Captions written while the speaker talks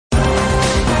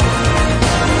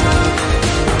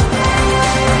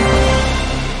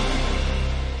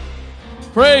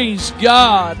Praise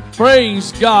God.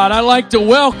 Praise God. I'd like to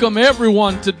welcome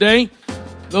everyone today.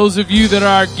 Those of you that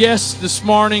are our guests this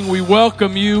morning, we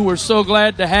welcome you. We're so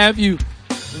glad to have you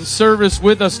in service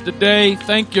with us today.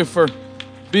 Thank you for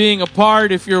being a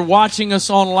part. If you're watching us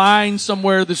online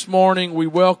somewhere this morning, we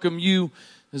welcome you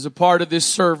as a part of this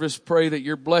service. Pray that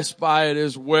you're blessed by it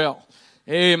as well.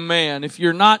 Amen. If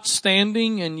you're not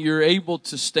standing and you're able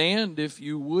to stand, if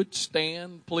you would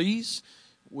stand, please.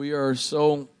 We are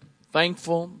so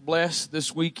thankful, blessed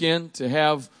this weekend to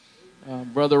have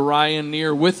Brother Ryan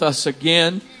Neer with us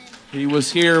again. He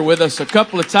was here with us a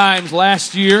couple of times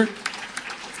last year.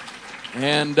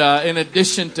 And in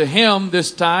addition to him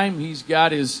this time, he's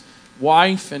got his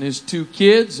wife and his 2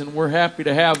 kids, and we're happy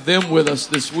to have them with us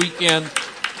this weekend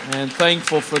and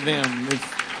thankful for them.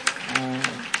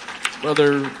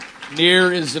 Brother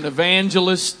Neer is an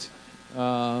evangelist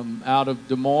out of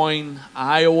Des Moines,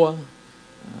 Iowa.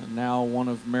 Now one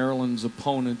of Maryland's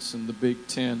opponents in the Big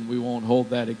Ten. We won't hold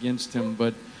that against him,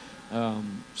 but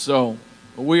so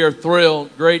we are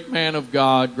thrilled. Great man of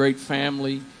God, great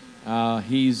family.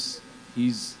 He's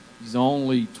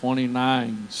only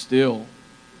 29 still.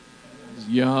 He's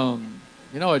young.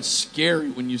 You know, it's scary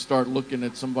when you start looking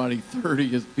at somebody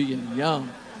 30 as being young.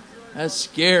 That's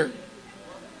scary.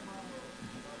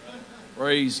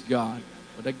 Praise God.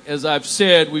 But as I've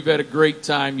said, we've had a great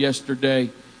time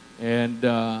yesterday. And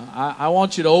I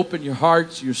want you to open your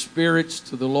hearts, your spirits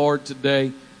to the Lord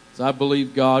today. As I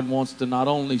believe God wants to not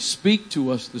only speak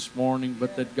to us this morning,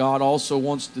 but that God also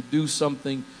wants to do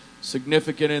something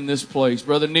significant in this place.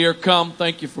 Brother Neer, come.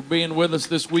 Thank you for being with us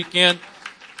this weekend.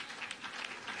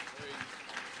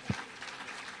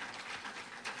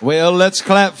 Well, let's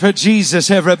clap for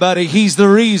Jesus, everybody. He's the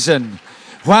reason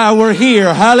why we're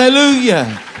here.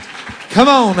 Hallelujah. Come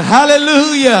on,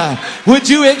 hallelujah. Would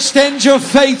you extend your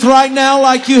faith right now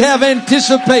like you have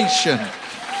anticipation?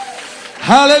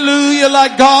 Hallelujah,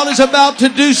 like God is about to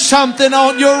do something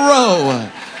on your row.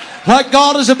 Like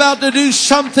God is about to do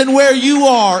something where you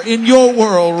are in your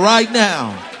world right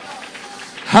now.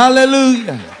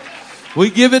 Hallelujah. We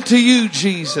give it to you,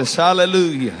 Jesus.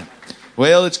 Hallelujah.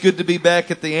 Well, it's good to be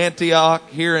back at the Antioch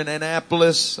here in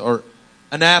Annapolis,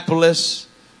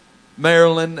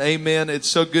 Maryland. Amen. It's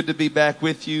so good to be back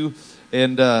with you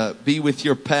and be with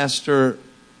your pastor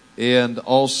and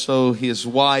also his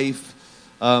wife.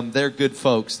 They're good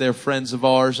folks. They're friends of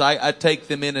ours. I take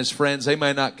them in as friends. They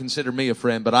may not consider me a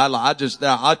friend, but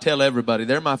I tell everybody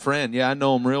they're my friend. Yeah, I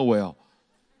know them real well.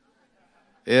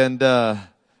 And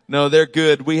no, they're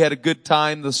good. We had a good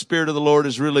time. The Spirit of the Lord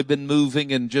has really been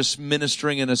moving and just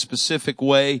ministering in a specific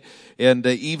way. And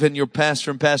even your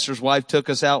pastor and pastor's wife took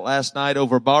us out last night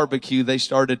over barbecue. They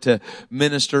started to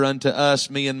minister unto us,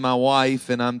 me and my wife,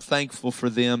 and I'm thankful for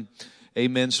them.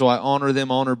 Amen. So I honor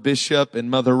them, honor Bishop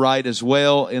and Mother Wright as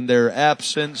well in their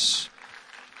absence.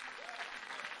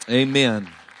 Amen.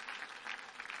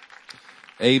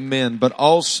 Amen. But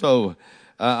also,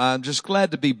 I'm just glad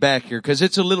to be back here because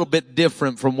it's a little bit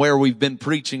different from where we've been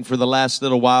preaching for the last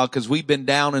little while because we've been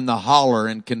down in the holler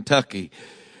in Kentucky.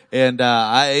 And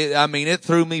I mean, it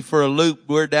threw me for a loop.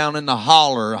 We're down in the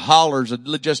holler. Holler's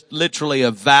just literally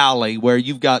a valley where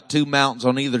you've got 2 mountains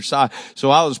on either side. So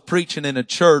I was preaching in a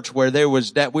church where we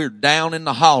were down in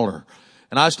the holler.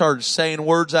 And I started saying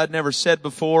words I'd never said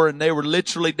before, and they were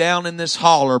literally down in this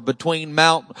holler between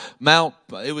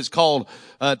it was called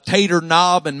Tater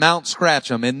Knob and Mount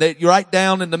Scratch'em. And right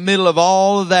down in the middle of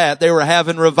all of that, they were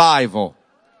having revival.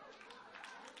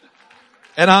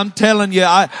 And I'm telling you,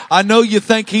 I know you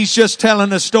think he's just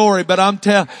telling a story, but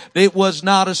it was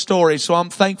not a story. So I'm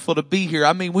thankful to be here.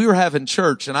 I mean, we were having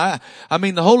church, and I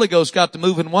mean, the Holy Ghost got to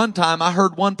moving one time. I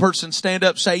heard one person stand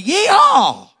up say,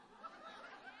 "Yeehaw!"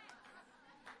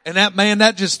 And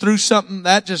that just threw something,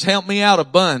 that just helped me out a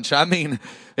bunch. I mean,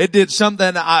 it did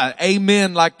something,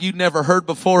 amen, like you'd never heard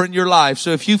before in your life. So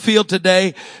if you feel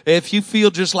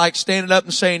just like standing up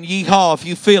and saying yeehaw, if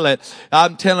you feel it,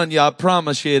 I'm telling you, I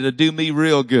promise you, it'll do me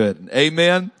real good.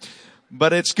 Amen.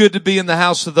 But it's good to be in the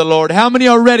house of the Lord. How many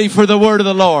are ready for the word of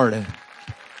the Lord?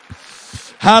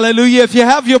 Hallelujah. If you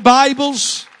have your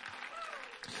Bibles,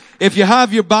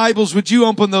 would you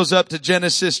open those up to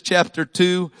Genesis chapter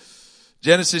 2?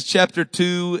 Genesis chapter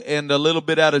 2 and a little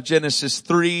bit out of Genesis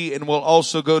 3, and we'll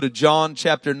also go to John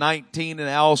chapter 19 and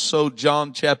also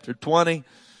John chapter 20.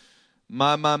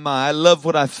 My, I love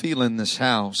what I feel in this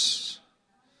house.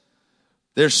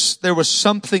 There was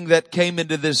something that came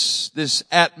into this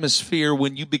atmosphere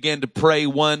when you began to pray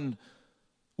one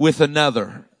with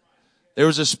another. There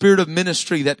was a spirit of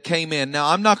ministry that came in. Now,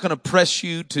 I'm not going to press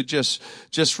you to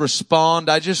just respond.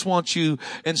 I just want you,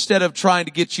 instead of trying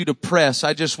to get you to press,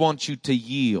 I just want you to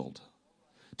yield.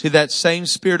 to that same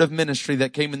spirit of ministry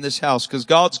that came in this house, because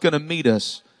God's going to meet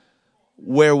us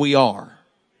where we are.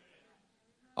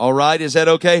 All right, is that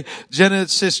okay?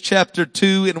 Genesis chapter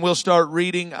 2, and we'll start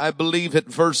reading, I believe, at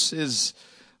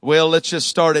let's just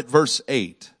start at verse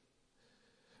 8.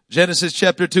 Genesis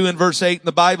chapter 2 and verse 8, and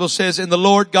the Bible says, "And the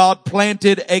Lord God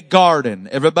planted a garden."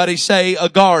 Everybody say a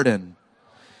garden.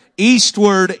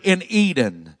 "Eastward in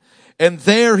Eden. And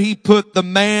there he put the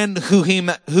man who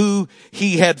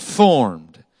he had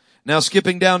formed." Now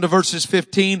skipping down to verses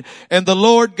 15, "And the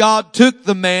Lord God took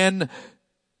the man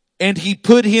and he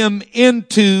put him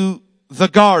into the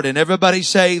garden." Everybody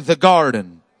say the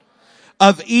garden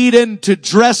of Eden, to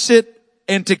dress it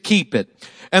and to keep it.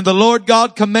 "And the Lord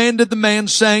God commanded the man,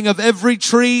 saying, Of every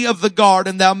tree of the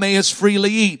garden thou mayest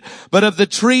freely eat, but of the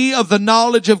tree of the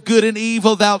knowledge of good and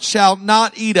evil thou shalt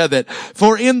not eat of it.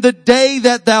 For in the day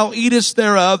that thou eatest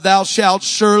thereof thou shalt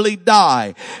surely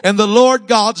die. And the Lord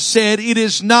God said, It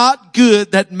is not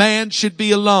good that man should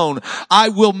be alone. I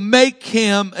will make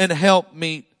him an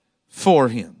helpmeet for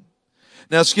him."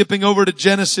 Now skipping over to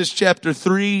Genesis chapter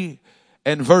 3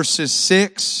 and verses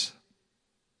 6.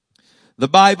 The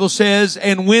Bible says,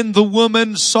 "And when the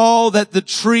woman saw that the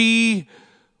tree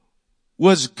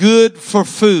was good for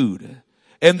food,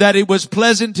 and that it was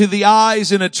pleasant to the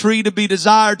eyes, and a tree to be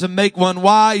desired to make one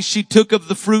wise, she took of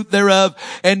the fruit thereof,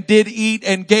 and did eat,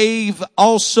 and gave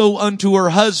also unto her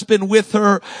husband with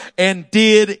her, and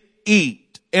did eat.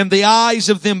 And the eyes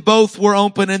of them both were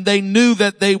open, and they knew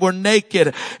that they were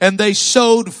naked. And they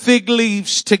sewed fig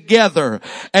leaves together,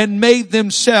 and made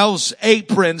themselves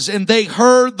aprons. And they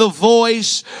heard the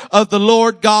voice of the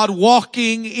Lord God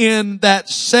walking in that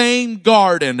same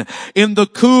garden in the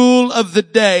cool of the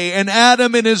day. And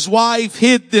Adam and his wife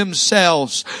hid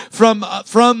themselves from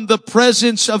the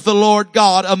presence of the Lord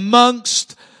God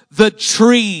amongst the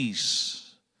trees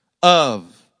of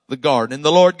the garden. And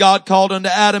the Lord God called unto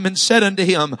Adam and said unto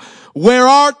him, Where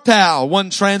art thou? One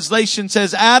translation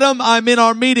says, Adam, I'm in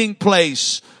our meeting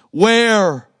place.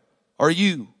 Where are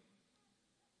you?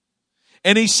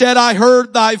 And he said, I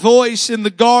heard thy voice in the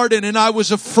garden, and I was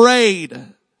afraid.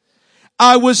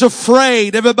 I was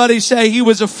afraid. Everybody say, he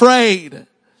was afraid.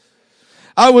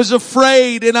 I was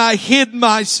afraid, and I hid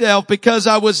myself because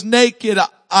I was naked.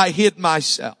 I hid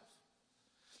myself.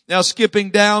 Now skipping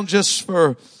down just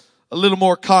for a little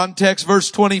more context, verse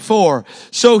 24.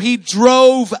 So he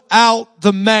drove out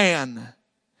the man,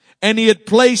 and he had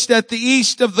placed at the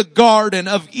east of the garden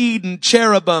of Eden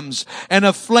cherubims and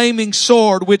a flaming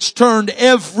sword which turned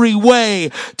every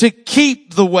way to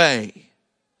keep the way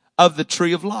of the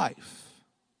tree of life.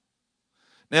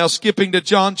 Now skipping to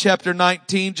John chapter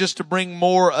 19, just to bring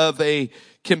more of a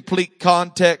complete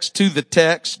context to the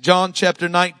text. John chapter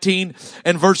 19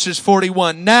 and verses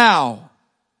 41. Now,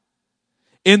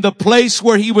 in the place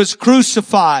where he was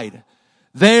crucified,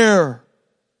 there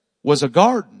was a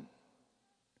garden.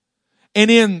 And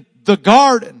in the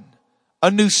garden, a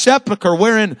new sepulchre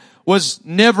wherein was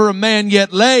never a man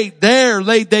yet laid. There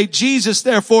laid they Jesus,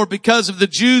 therefore, because of the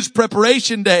Jews'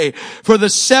 preparation day. For the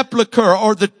sepulchre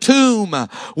or the tomb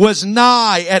was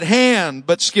nigh at hand.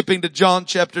 But skipping to John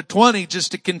chapter 20,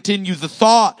 just to continue the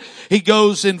thought, he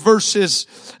goes in verses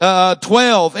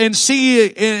 12, and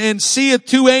seeth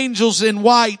two angels in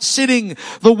white sitting,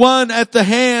 the one at the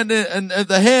hand and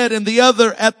the head, and the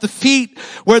other at the feet,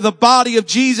 where the body of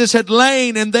Jesus had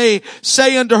lain. And they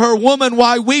say unto her, Woman,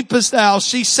 why weepest thou?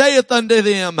 She saith unto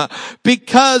them,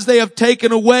 Because they have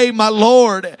taken away my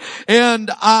Lord, and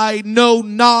I know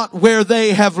not where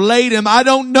they have laid him. I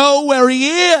don't know where he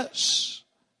is.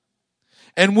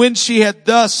 And when she had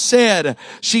thus said,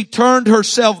 she turned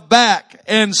herself back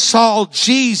and saw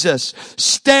Jesus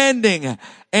standing,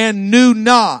 and knew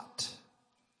not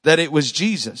that it was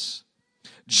Jesus.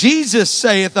 Jesus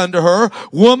saith unto her,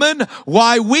 Woman,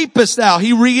 why weepest thou?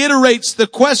 He reiterates the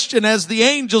question as the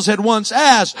angels had once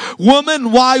asked.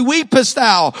 Woman, why weepest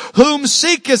thou? Whom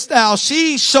seekest thou?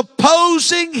 She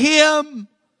supposing him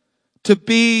to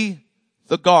be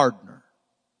the gardener.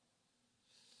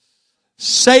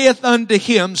 Saith unto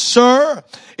him, Sir,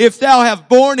 if thou have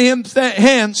borne him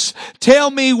hence,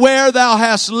 tell me where thou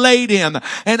hast laid him,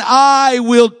 and I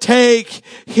will take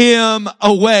him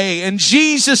away. And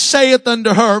Jesus saith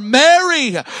unto her,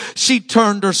 Mary. She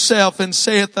turned herself and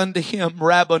saith unto him,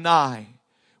 Rabboni,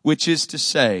 which is to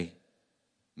say,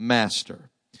 Master.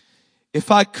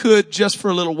 If I could, just for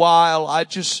a little while,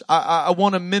 I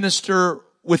want to minister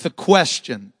with a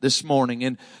question this morning,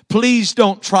 and please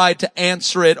don't try to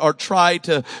answer it or try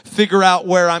to figure out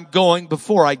where I'm going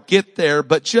before I get there,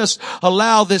 but just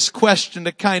allow this question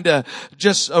to kind of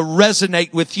just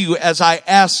resonate with you as I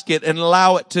ask it, and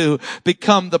allow it to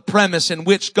become the premise in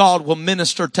which God will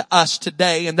minister to us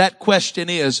today. And that question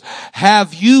is,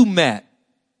 have you met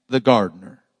the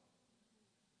gardener?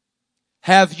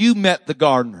 Have you met the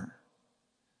gardener?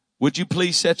 Would you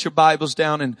please set your Bibles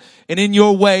down, and in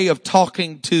your way of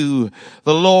talking to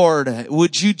the Lord,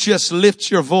 would you just lift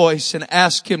your voice and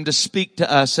ask Him to speak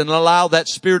to us and allow that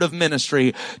spirit of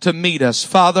ministry to meet us.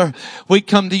 Father, we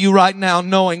come to you right now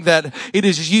knowing that it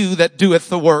is you that doeth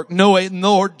the work. Knowing,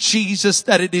 Lord Jesus,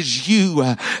 that it is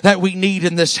you that we need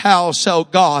in this house, oh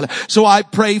God. So I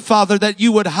pray, Father, that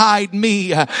you would hide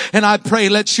me, and I pray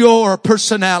let your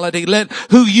personality, let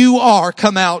who you are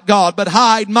come out, God, but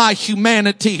hide my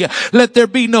humanity. Let there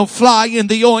be no fly in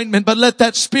the ointment, but let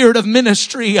that spirit of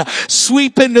ministry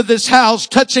sweep into this house,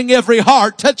 touching every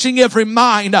heart, touching every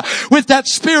mind. With that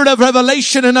spirit of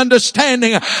revelation and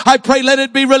understanding, I pray let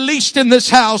it be released in this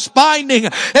house, binding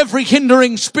every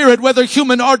hindering spirit, whether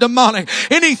human or demonic.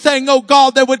 Anything, oh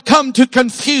God, that would come to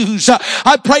confuse,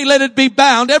 I pray let it be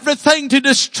bound. Everything to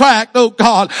distract, oh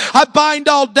God. I bind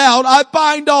all doubt, I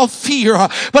bind all fear,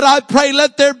 but I pray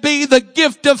let there be the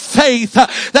gift of faith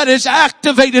that is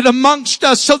activated amongst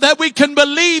us, so that we can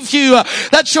believe you,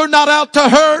 that you're not out to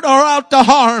hurt or out to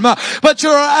harm, but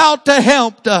you're out to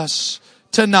help us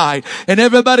tonight. And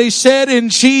everybody said, in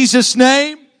Jesus'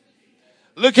 name.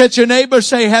 Look at your neighbor,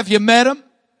 say, have you met him?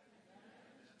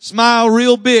 Smile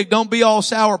real big. Don't be all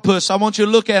sourpuss. I want you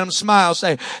to look at him, smile,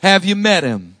 say, have you met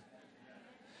him?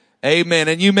 Amen.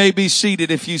 And you may be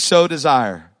seated if you so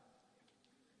desire.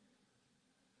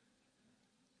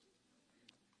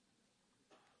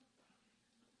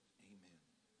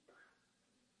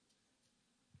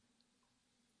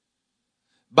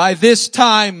 By this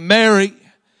time, Mary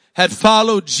had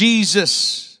followed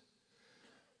Jesus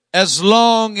as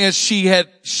long as she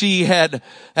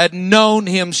had known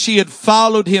him. She had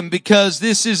followed him because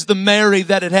this is the Mary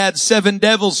that had had 7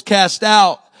 devils cast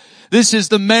out. This is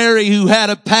the Mary who had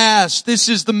a past. This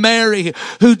is the Mary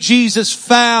who Jesus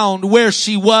found where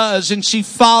she was, and she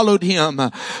followed him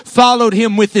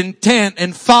with intent,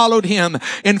 and followed him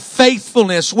in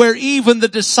faithfulness, where even the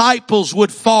disciples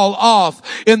would fall off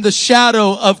in the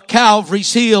shadow of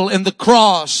Calvary's hill and the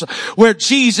cross where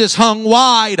Jesus hung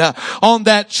wide on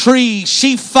that tree.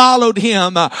 She followed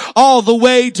him all the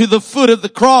way to the foot of the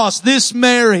cross. This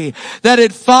Mary that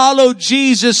had followed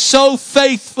Jesus so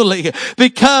faithfully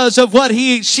because of what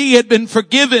she had been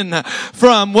forgiven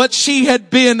from, what she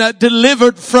had been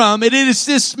delivered from. It is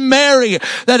this Mary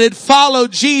that had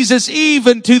followed Jesus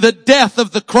even to the death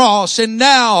of the cross. And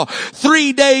now,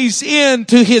 3 days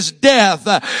into his death,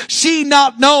 she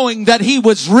not knowing that he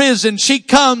was risen, she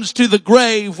comes to the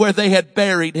grave where they had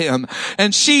buried him.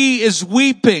 And she is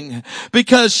weeping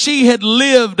because she had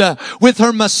lived with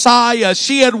her Messiah.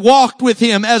 She had walked with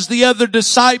him as the other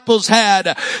disciples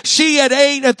had. She had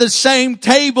ate at the same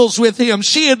tables with him.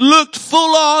 She had looked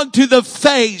full on into the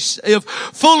face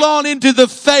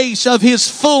of his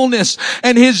fullness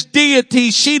and his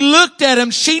deity. She looked at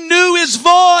him. She knew his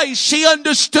voice. She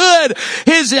understood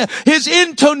his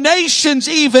intonations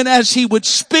even as he would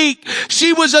speak.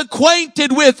 She was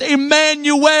acquainted with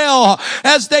Emmanuel,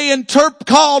 as they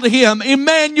called him,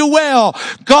 Emmanuel,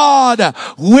 God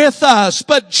with us.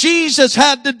 But Jesus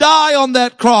had to die on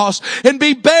that cross and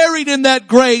be buried in that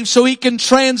grave so he can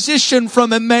transition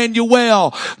from Emmanuel,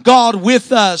 God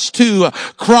with us, to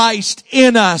Christ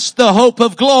in us, the hope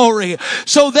of glory.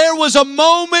 So there was a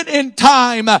moment in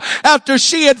time after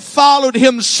she had followed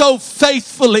him so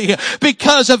faithfully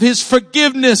because of his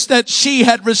forgiveness that she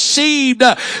had received.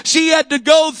 She had to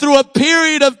go through a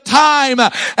period of time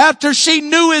after she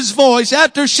knew his voice,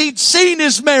 after she'd seen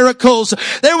his miracles.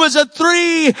 There was a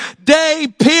 3-day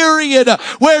period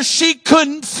where she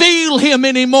couldn't feel him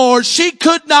anymore. She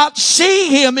could not see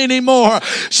him anymore.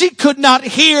 She could not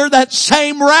hear that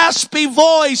same raspy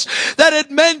voice that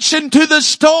had mentioned to the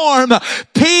storm,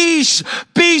 peace,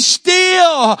 be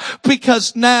still.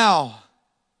 Because now,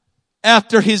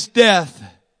 after his death,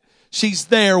 she's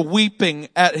there weeping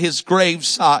at his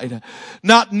graveside,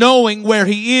 not knowing where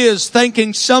he is,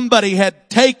 thinking somebody had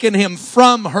taken him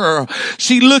from her.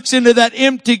 She looks into that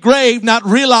empty grave, not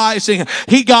realizing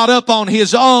he got up on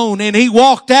his own and he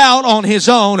walked out on his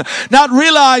own, not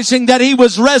realizing that he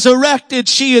was resurrected.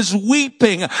 She is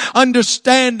weeping,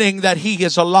 understanding that he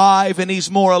is alive, and he's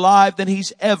more alive than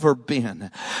he's ever been.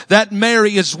 That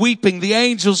Mary is weeping. The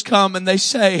angels come and they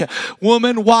say,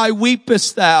 woman, why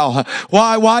weepest thou?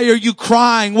 Why are you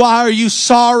crying? Why are you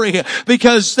sorry?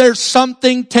 Because there's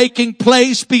something taking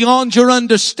place beyond your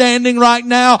understanding right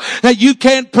now that you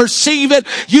can't perceive it.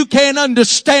 You can't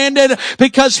understand it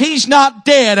because He's not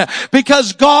dead.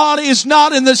 Because God is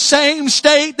not in the same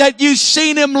state that you've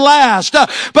seen Him last.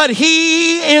 But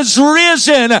He is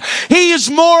risen. He is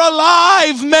more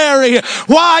alive, Mary.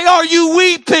 Why are you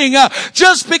weeping?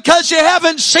 Just because you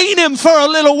haven't seen Him for a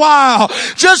little while.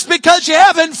 Just because you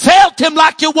haven't felt Him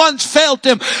like you once felt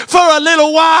Him for a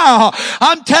little while.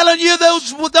 I'm telling you,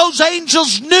 those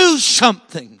angels knew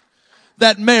something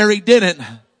that Mary didn't.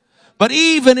 But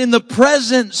even in the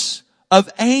presence of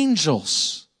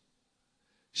angels,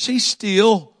 she's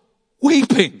still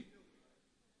weeping.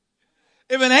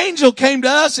 If an angel came to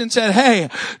us and said, hey,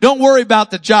 don't worry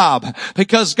about the job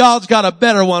because God's got a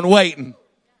better one waiting.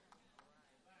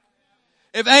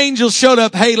 If angels showed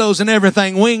up, halos and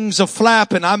everything, wings a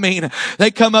flapping,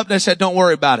 they come up and they said, don't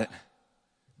worry about it.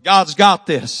 God's got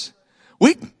this.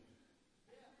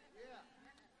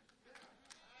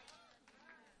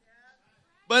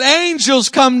 But angels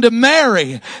come to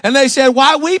Mary and they said,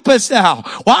 why weepest thou?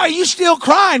 Why are you still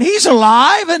crying? He's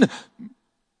alive. And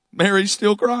Mary's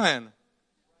still crying.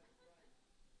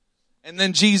 And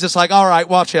then Jesus like, all right,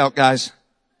 watch out, guys.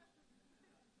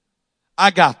 I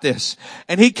got this.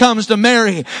 And He comes to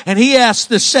Mary and He asks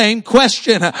the same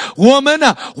question. Woman,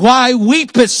 why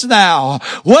weepest thou?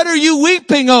 What are you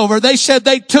weeping over? They said,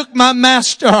 they took my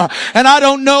master and I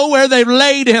don't know where they've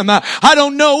laid him. I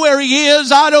don't know where he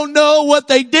is. I don't know what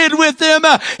they did with him.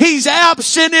 He's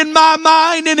absent in my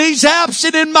mind and He's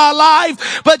absent in my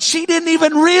life. But she didn't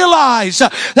even realize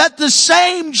that the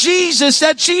same Jesus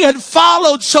that she had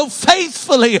followed so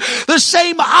faithfully, the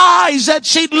same eyes that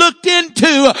she'd looked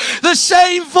into, the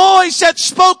same voice that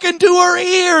spoke into her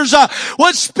ears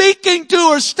was speaking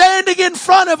to her, standing in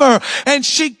front of her, and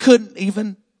she couldn't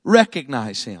even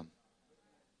recognize Him.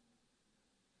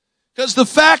 Because the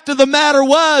fact of the matter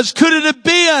was, could it have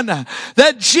been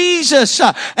that Jesus,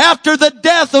 after the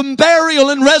death and burial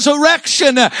and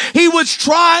resurrection, He was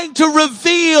trying to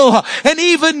reveal an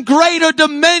even greater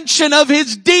dimension of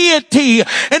His deity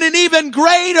and an even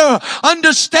greater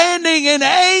understanding and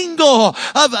angle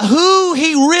of who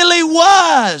He really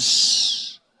was?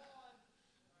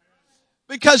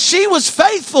 Because she was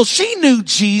faithful. She knew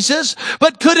Jesus.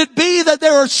 But could it be that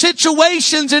there are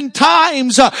situations and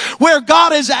times where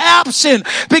God is absent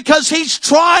because He's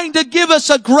trying to give us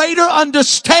a greater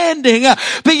understanding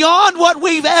beyond what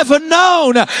we've ever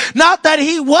known? Not that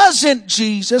He wasn't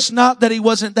Jesus, not that He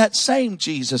wasn't that same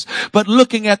Jesus, but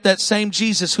looking at that same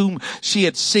Jesus whom she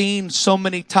had seen so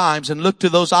many times and looked to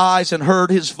those eyes and heard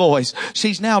His voice.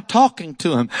 She's now talking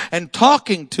to Him and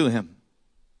talking to Him,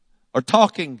 or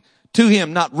talking to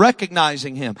Him, not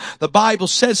recognizing Him. The Bible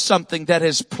says something that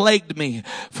has plagued me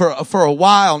for a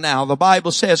while now. The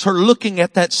Bible says her looking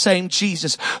at that same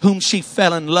Jesus whom she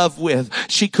fell in love with,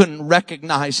 she couldn't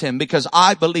recognize Him, because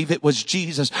I believe it was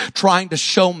Jesus trying to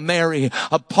show Mary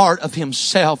a part of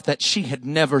Himself that she had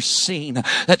never seen,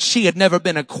 that she had never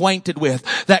been acquainted with,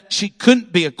 that she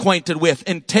couldn't be acquainted with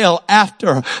until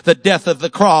after the death of the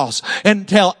cross,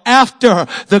 until after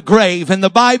the grave. And the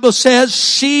Bible says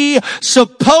she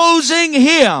supposing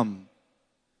Him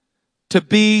to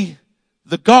be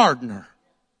the gardener.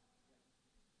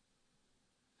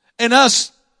 And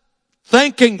us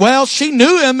thinking, well, she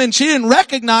knew Him and she didn't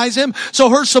recognize Him,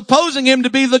 so her supposing Him to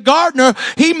be the gardener,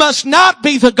 He must not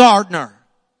be the gardener.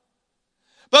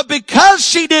 But because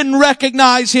she didn't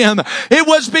recognize Him, it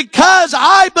was because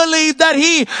I believe that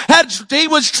he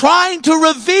was trying to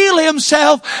reveal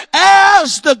Himself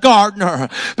as the gardener.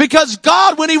 Because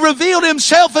God, when He revealed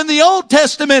Himself in the Old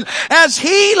Testament as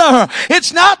healer,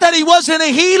 it's not that He wasn't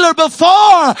a healer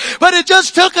before, but it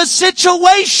just took a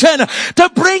situation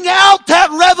to bring out that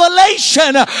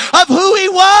revelation of who He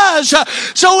was.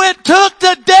 So it took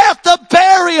the death, the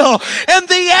burial, and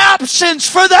the absence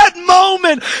for that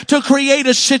moment to create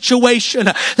a situation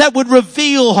that would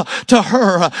reveal to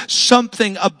her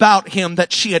something about Him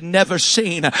that she had never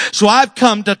seen. So I've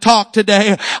come to talk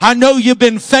today. I know you've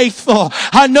been faithful.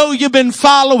 I know you've been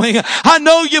following. I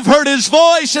know you've heard His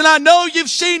voice, and I know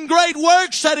you've seen great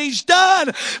works that He's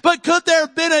done. But could there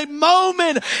have been a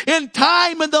moment in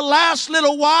time in the last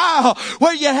little while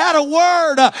where you had a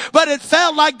word, but it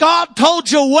felt like God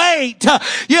told you wait?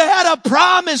 You had a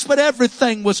promise, but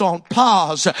everything was on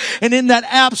pause. And in that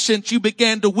absence, you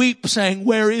began to weep, saying,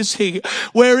 where is He?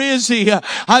 Where is He?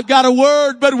 I've got a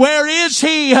word, but where is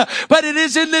He? But it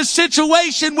is in this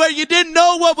situation where you didn't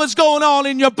know what was going on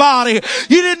in your body.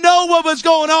 You didn't know what was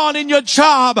going on in your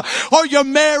job or your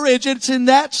marriage. It's in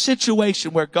that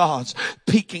situation where God's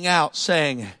peeking out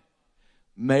saying,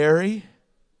 Mary,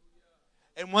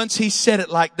 And once he said it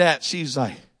like that, she's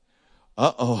like,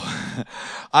 uh-oh.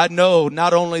 I know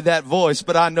not only that voice,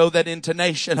 but I know that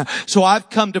intonation. So I've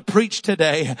come to preach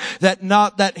today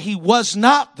that he was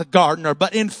not the gardener,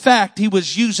 but in fact, he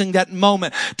was using that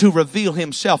moment to reveal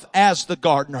himself as the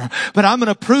gardener. But I'm going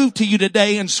to prove to you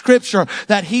today in scripture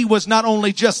that he was not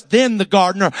only just then the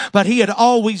gardener, but he had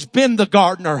always been the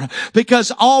gardener.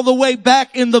 Because all the way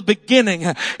back in the beginning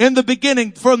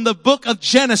from the book of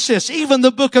Genesis, even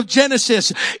the book of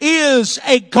Genesis is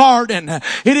a garden.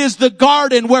 It is the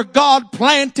garden where God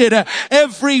planted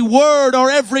every word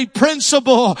or every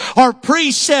principle or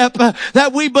precept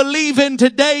that we believe in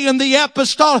today in the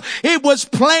apostolic. It was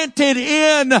planted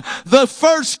in the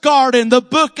first garden, the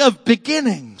book of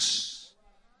beginnings.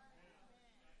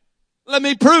 Let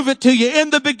me prove it to you. In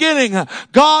the beginning,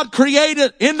 God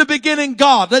created. In the beginning,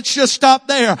 God. Let's just stop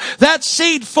there. That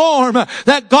seed form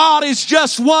that God is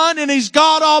just one and He's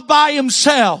God all by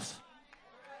Himself.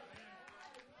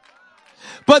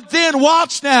 But then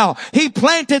watch now. He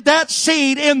planted that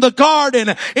seed in the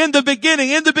garden in the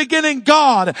beginning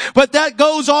God. But that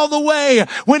goes all the way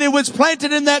when it was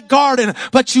planted in that garden.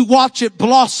 But you watch it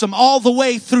blossom all the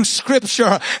way through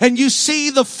scripture and you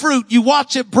see the fruit. You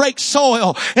watch it break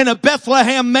soil in a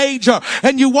Bethlehem manger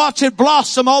and you watch it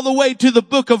blossom all the way to the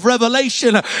book of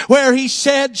Revelation where He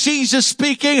said, Jesus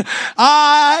speaking,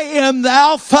 I am the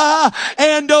Alpha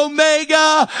and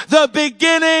Omega, the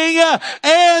beginning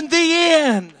and the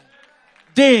end.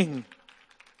 Ding.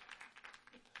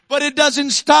 But it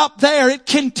doesn't stop there. It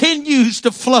continues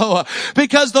to flow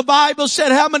because the Bible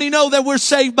said, how many know that we're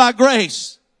saved by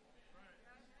grace?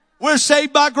 We're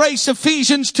saved by grace.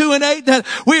 Ephesians 2:8, that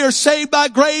we are saved by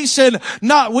grace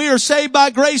we are saved by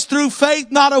grace through faith,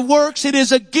 not of works. It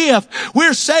is a gift.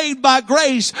 We're saved by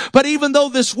grace. But even though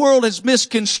this world has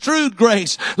misconstrued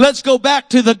grace, let's go back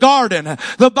to the garden.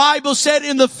 The Bible said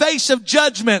in the face of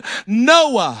judgment,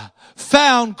 Noah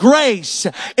found grace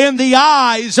in the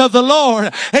eyes of the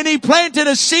Lord. And he planted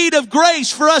a seed of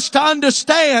grace for us to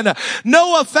understand.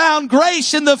 Noah found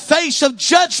grace in the face of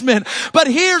judgment. But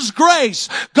here's grace.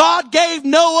 God gave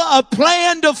Noah a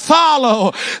plan to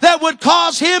follow that would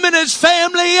cause him and his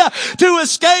family to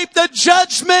escape the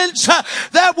judgments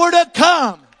that were to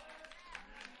come.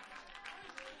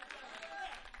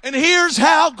 And here's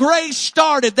how grace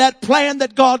started. That plan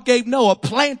that God gave Noah,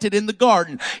 planted in the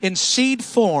garden in seed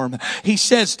form. He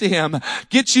says to him,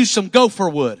 get you some gopher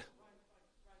wood.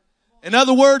 In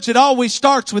other words, it always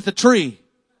starts with a tree.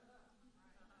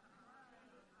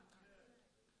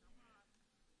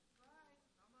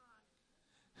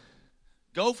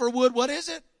 Gopher wood, what is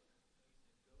it?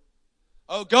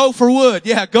 Oh, gopher wood.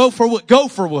 Yeah, gopher wood.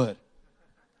 Gopher wood.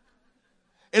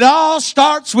 It all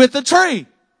starts with a tree.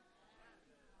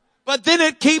 But then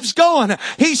it keeps going.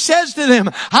 He says to them,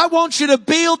 I want you to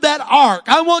build that ark.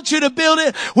 I want you to build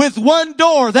it with one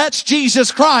door. That's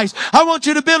Jesus Christ. I want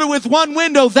you to build it with one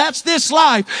window. That's this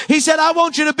life. He said, I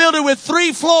want you to build it with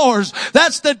 3 floors.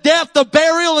 That's the death, the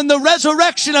burial, and the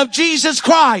resurrection of Jesus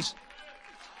Christ.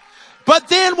 But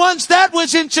then once that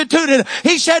was instituted,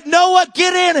 he said, Noah,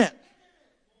 get in it.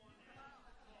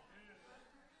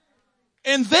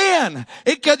 And then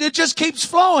it just keeps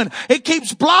flowing. It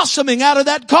keeps blossoming out of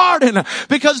that garden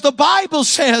because the Bible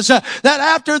says that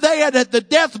after they had the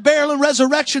death, burial, and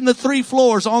resurrection, the 3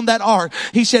 floors on that ark,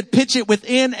 he said, pitch it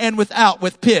within and without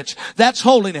with pitch. That's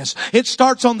holiness. It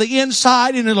starts on the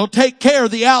inside and it'll take care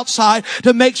of the outside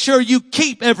to make sure you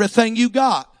keep everything you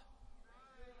got.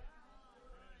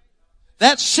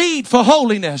 That's seed for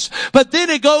holiness. But then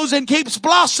it goes and keeps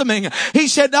blossoming. He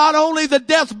said not only the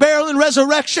death, burial, and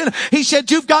resurrection, he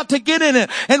said you've got to get in it.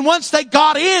 And once they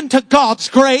got into God's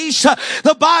grace,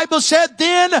 the Bible said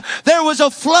then there was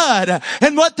a flood.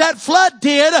 And what that flood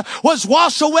did was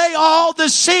wash away all the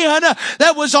sin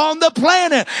that was on the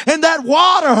planet. And that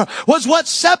water was what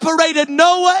separated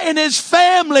Noah and his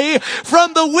family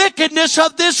from the wickedness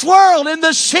of this world and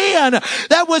the sin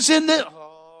that was in the...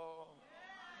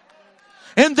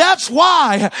 And that's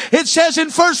why it says in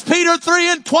 1 Peter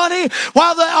 3:20,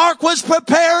 while the ark was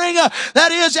preparing,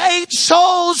 that is 8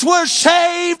 souls were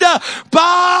saved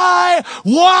by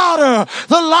water.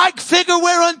 The like figure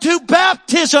whereunto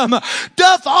baptism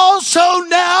doth also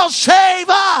now save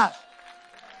us.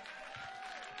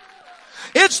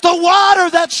 It's the water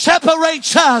that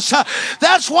separates us.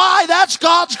 That's why that's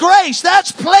God's grace.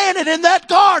 That's planted in that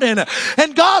garden.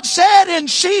 And God said in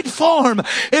seed form,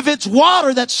 if it's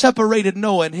water that separated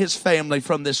Noah and his family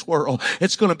from this world,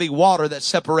 it's going to be water that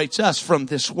separates us from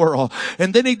this world.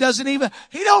 And then he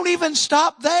don't even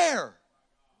stop there.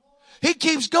 He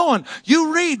keeps going.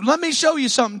 You read, let me show you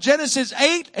something. Genesis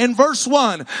 8 and verse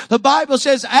 1. The Bible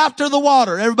says, after the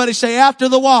water. Everybody say, after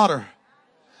the water.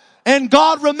 And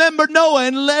God remembered Noah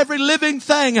and every living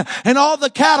thing and all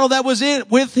the cattle that was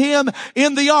with him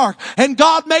in the ark. And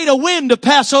God made a wind to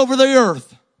pass over the earth.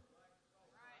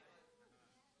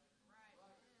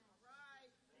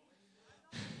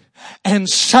 And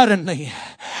suddenly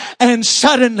there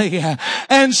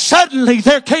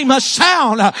came a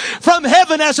sound from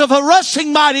heaven as of a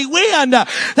rushing mighty wind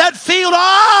that filled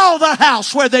all the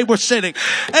house where they were sitting.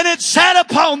 And it sat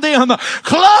upon them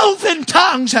cloven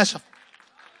tongues as of...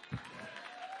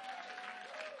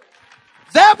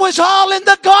 That was all in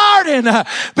the garden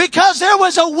because there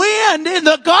was a wind in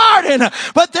the garden,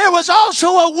 but there was also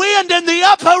a wind in the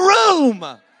upper room.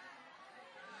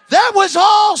 That was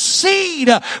all seed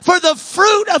for the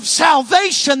fruit of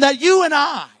salvation that you and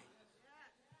I.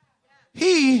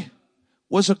 He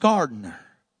was a gardener.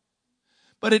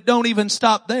 But it don't even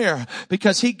stop there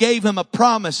because he gave him a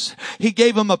promise. He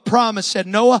gave him a promise, said,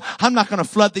 Noah, I'm not going to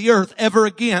flood the earth ever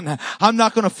again. I'm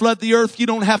not going to flood the earth. You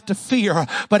don't have to fear,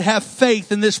 but have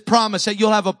faith in this promise that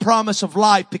you'll have a promise of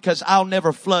life because I'll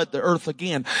never flood the earth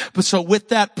again. But so with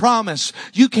that promise,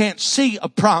 you can't see a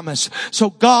promise. So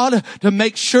God, to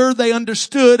make sure they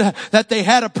understood that they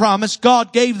had a promise,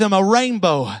 God gave them a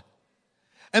rainbow.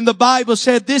 And the Bible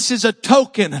said this is a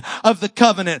token of the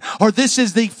covenant, or this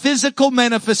is the physical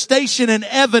manifestation and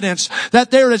evidence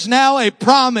that there is now a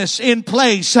promise in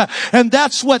place. And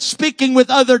that's what speaking with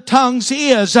other tongues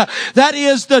is. That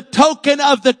is the token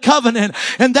of the covenant.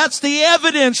 And that's the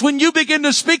evidence when you begin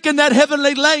to speak in that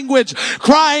heavenly language,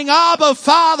 crying, Abba,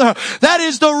 Father. That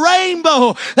is the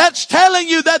rainbow that's telling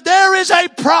you that there is a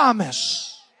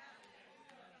promise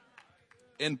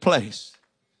in place.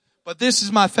 But this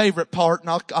is my favorite part, and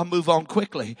I'll move on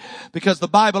quickly. Because the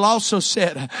Bible also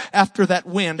said, after that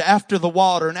wind, after the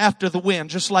water, and after the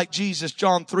wind, just like Jesus,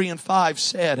 John 3 and 5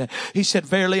 said, He said,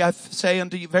 verily I say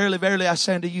unto you, verily, verily I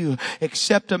say unto you,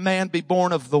 except a man be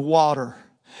born of the water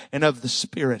and of the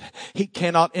Spirit, he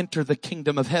cannot enter the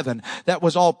kingdom of heaven. That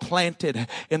was all planted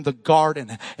in the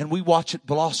garden, and we watch it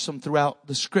blossom throughout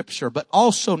the scripture. But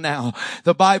also now,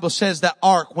 the Bible says that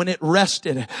ark, when it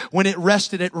rested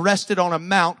on a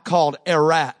mount called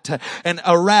Ararat. And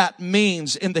Ararat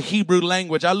means in the Hebrew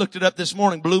language, I looked it up this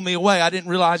morning, blew me away. I didn't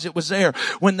realize it was there.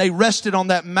 When they rested on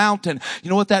that mountain,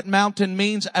 you know what that mountain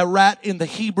means? Ararat in the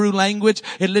Hebrew language,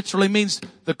 it literally means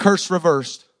the curse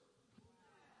reversed.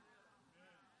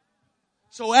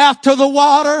 So after the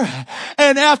water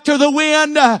and after the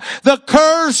wind, the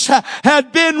curse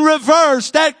had been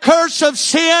reversed. That curse of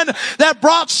sin that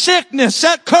brought sickness,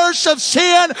 that curse of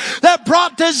sin that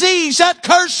brought disease, that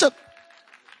curse of...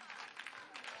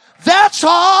 That's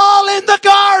all in the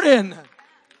garden.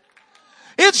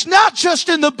 It's not just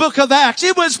in the book of Acts.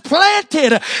 It was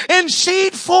planted in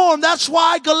seed form. That's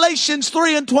why Galatians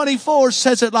 3 and 24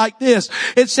 says it like this.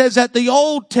 It says that the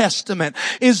Old Testament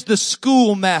is the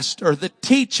schoolmaster, the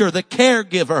teacher, the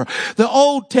caregiver. The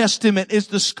Old Testament is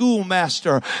the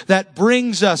schoolmaster that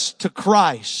brings us to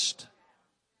Christ.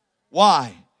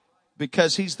 Why?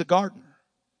 Because He's the gardener.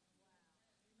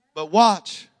 But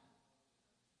watch.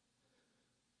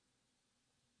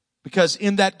 Because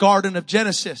in that garden of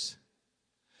Genesis,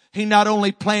 He not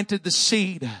only planted the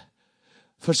seed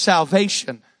for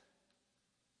salvation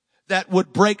that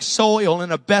would break soil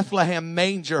in a Bethlehem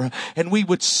manger, and we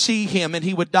would see Him and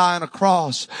He would die on a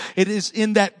cross. It is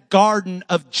in that garden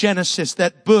of Genesis,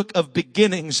 that book of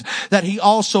beginnings, that He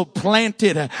also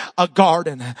planted a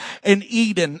garden in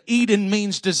Eden. Eden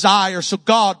means desire. So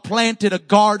God planted a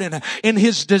garden in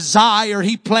His desire.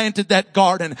 He planted that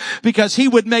garden because He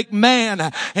would make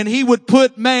man and He would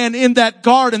put man in that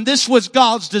garden. This was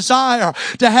God's desire,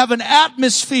 to have an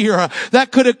atmosphere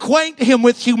that could acquaint Him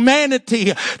with humanity,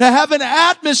 to have an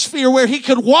atmosphere where He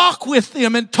could walk with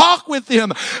them and talk with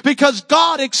them, because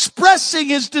God, expressing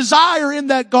His desire in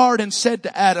that garden, said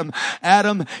to Adam,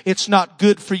 Adam, it's not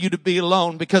good for you to be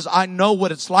alone because I know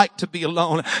what it's like to be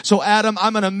alone. So Adam,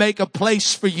 I'm going to make a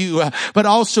place for you, but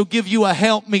also give you a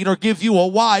helpmeet or give you a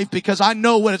wife because I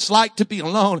know what it's like to be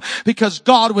alone. Because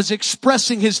God was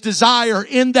expressing His desire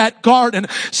in that garden,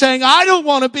 saying, I don't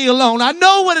want to be alone. I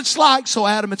know what it's like. So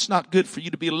Adam, it's not good for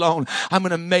you to be alone. I'm going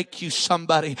to make you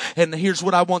somebody. And here's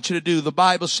what I want you to do. The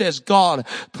Bible says God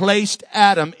placed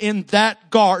Adam in that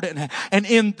garden. And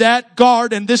in that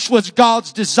garden, this was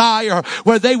God's desire,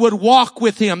 where they would walk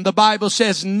with Him. The Bible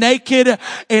says naked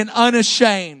and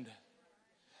unashamed.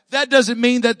 That doesn't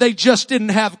mean that they just didn't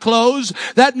have clothes.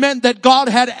 That meant that God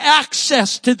had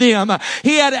access to them.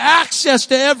 He had access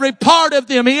to every part of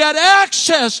them. He had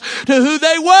access to who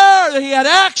they were. He had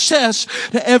access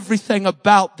to everything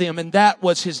about them. And that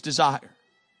was His desire.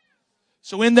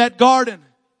 So in that garden,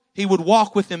 He would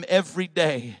walk with them every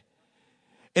day.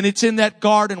 And it's in that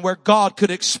garden where God could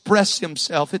express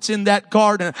Himself. It's in that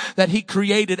garden that He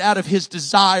created out of His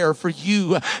desire for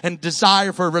you and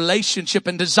desire for a relationship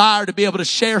and desire to be able to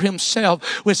share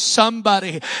Himself with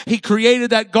somebody. He created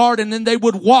that garden and they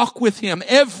would walk with Him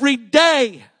every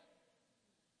day.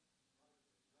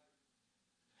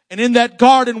 And in that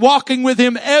garden, walking with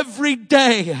Him every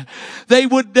day, they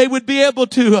would be able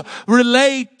to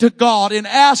relate to God and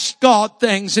ask God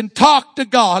things and talk to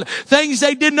God. Things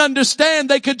they didn't understand,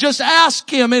 they could just ask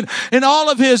Him. And all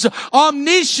of His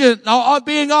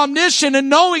being omniscient and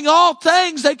knowing all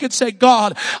things, they could say,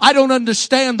 God, I don't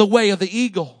understand the way of the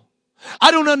eagle.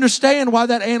 I don't understand why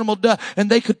that animal does. And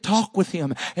they could talk with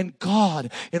Him. And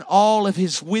God, in all of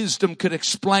His wisdom, could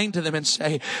explain to them and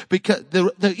say, because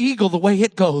the eagle, the way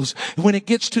it goes, when it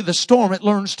gets to the storm, it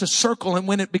learns to circle. And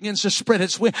when it begins to spread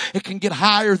its wing, it can get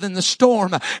higher than the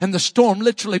storm. And the storm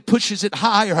literally pushes it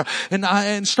higher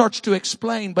and starts to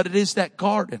explain. But it is that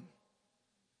garden.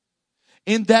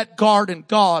 In that garden,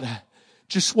 God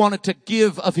just wanted to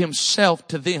give of Himself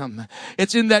to them.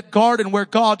 It's in that garden where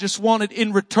God just wanted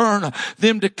in return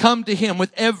them to come to Him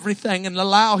with everything and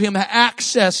allow Him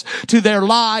access to their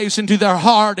lives and to their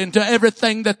heart and to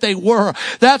everything that they were.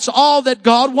 That's all that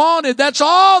God wanted. That's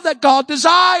all that God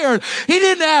desired. He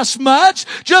didn't ask much.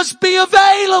 Just be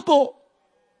available.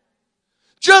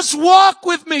 Just walk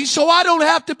with me so I don't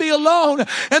have to be alone.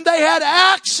 And they had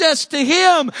access to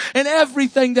Him and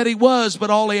everything that He was, but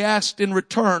all He asked in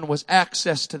return was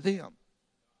access to them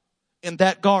in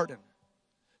that garden.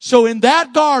 So in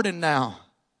that garden now,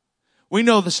 we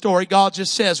know the story. God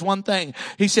just says one thing.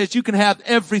 He says, you can have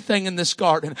everything in this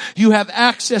garden. You have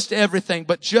access to everything,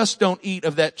 but just don't eat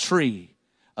of that tree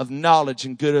of knowledge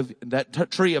and good, that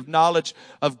tree of knowledge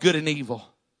of good and evil.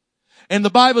 And the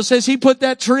Bible says He put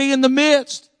that tree in the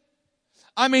midst.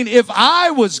 I mean, if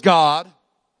I was God,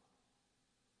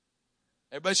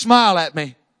 everybody smile at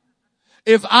me.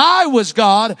 If I was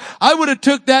God, I would have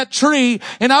took that tree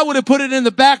and I would have put it in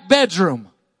the back bedroom.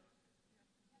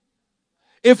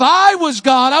 If I was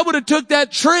God, I would have took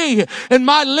that tree and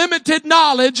my limited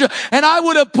knowledge and I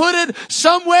would have put it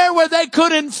somewhere where they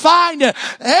couldn't find it.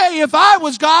 Hey, if I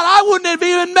was God, I wouldn't have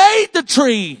even made the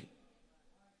tree.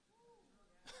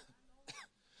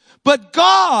 But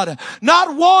God,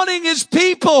 not wanting His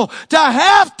people to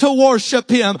have to worship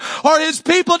Him or His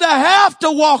people to have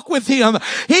to walk with Him,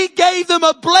 He gave them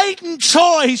a blatant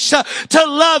choice to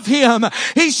love Him.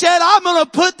 He said, I'm going to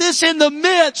put this in the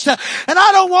midst, and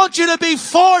I don't want you to be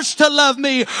forced to love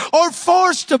me or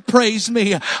forced to praise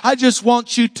me. I just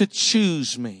want you to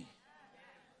choose me.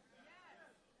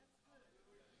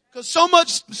 Because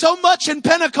so much in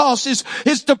Pentecost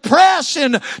is to press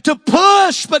and to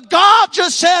push, but God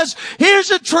just says, here's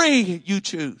a tree, you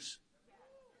choose.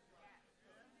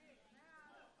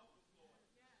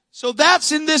 So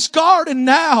that's in this garden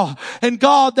now. And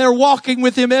God, they're walking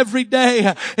with Him every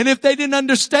day. And if they didn't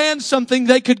understand something,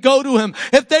 they could go to Him.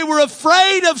 If they were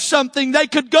afraid of something, they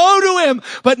could go to Him.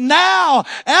 But now,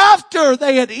 after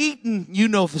they had eaten, you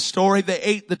know the story, they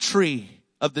ate the tree.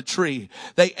 Of the tree.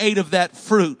 They ate of that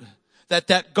fruit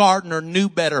that gardener knew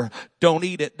better. Don't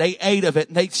eat it. They ate of it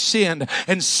and they sinned,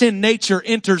 and sin nature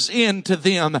enters into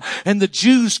them. And the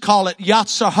Jews call it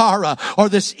Yatsahara, or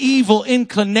this evil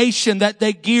inclination that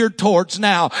they geared towards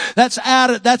now. That's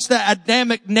the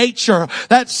Adamic nature.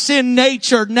 That sin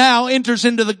nature now enters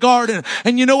into the garden.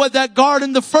 And you know what? That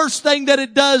garden, the first thing that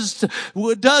it does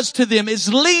to them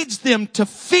is leads them to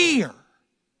fear.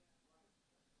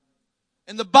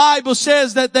 And the Bible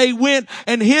says that they went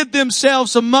and hid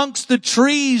themselves amongst the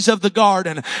trees of the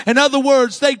garden. In other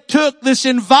words, they took this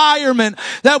environment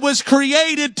that was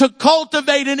created to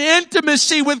cultivate an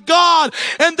intimacy with God,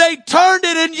 and they turned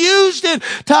it and used it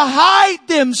to hide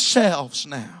themselves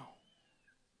now.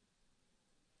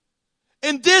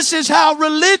 And this is how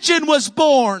religion was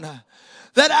born.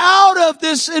 That out of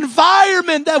this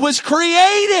environment that was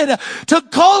created to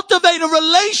cultivate a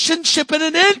relationship and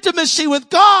an intimacy with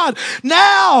God,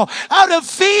 now, out of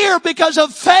fear because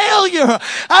of failure,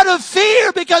 out of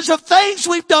fear because of things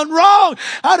we've done wrong,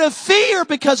 out of fear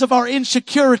because of our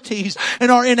insecurities and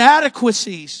our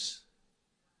inadequacies,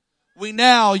 we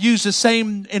now use the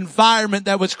same environment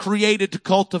that was created to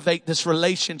cultivate this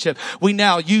relationship. We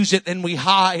now use it and we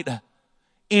hide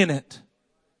in it.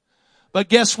 But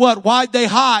guess what? Why'd they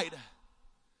hide?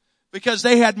 Because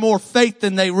they had more faith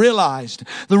than they realized.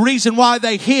 The reason why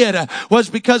they hid was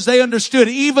because they understood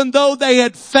even though they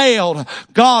had failed,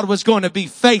 God was going to be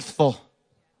faithful.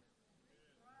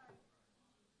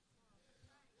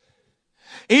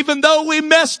 Even though we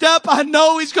messed up, I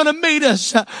know He's going to meet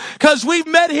us. Because we've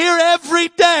met here every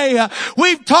day.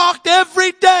 We've talked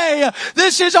every day.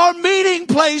 This is our meeting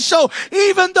place. So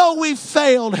even though we've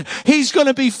failed, He's going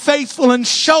to be faithful and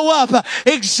show up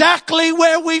exactly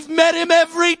where we've met Him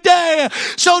every day.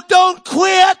 So don't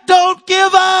quit. Don't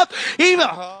give up.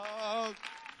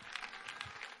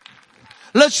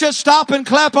 Let's just stop and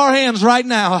clap our hands right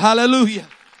now. Hallelujah.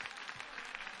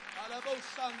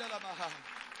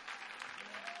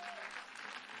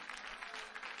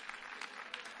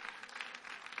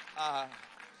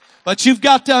 But you've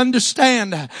got to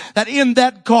understand that in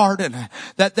that garden,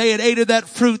 that they had ate of that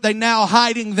fruit, they now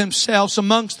hiding themselves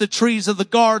amongst the trees of the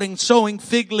garden, sewing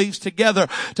fig leaves together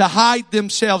to hide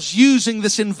themselves, using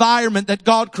this environment that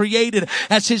God created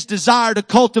as His desire to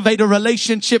cultivate a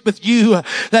relationship with you,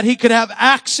 that He could have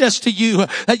access to you,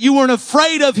 that you weren't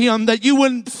afraid of Him, that you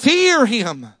wouldn't fear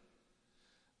Him.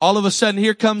 All of a sudden,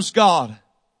 here comes God.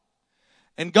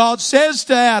 And God says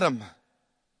to Adam,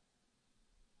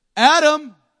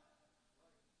 Adam,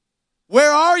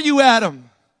 where are you, Adam?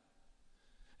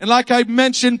 And like I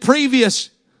mentioned previous,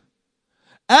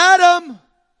 Adam,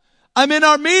 I'm in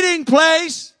our meeting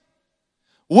place.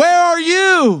 Where are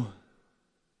you?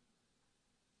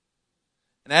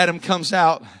 And Adam comes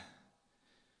out. He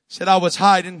said, I was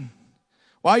hiding.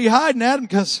 Why are you hiding, Adam?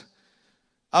 Because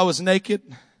I was naked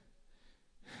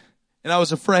and I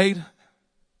was afraid.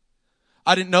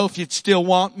 I didn't know if you'd still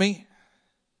want me.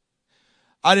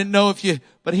 I didn't know if you,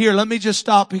 but here, let me just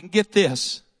stop and get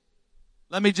this.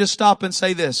 Let me just stop and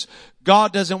say this.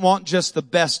 God doesn't want just the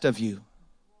best of you.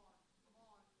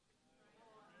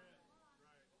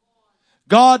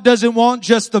 God doesn't want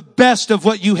just the best of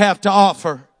what you have to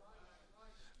offer.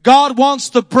 God wants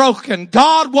the broken.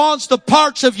 God wants the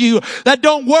parts of you that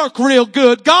don't work real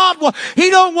good.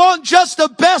 He don't want just the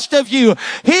best of you.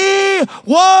 He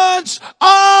wants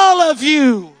all of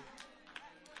you.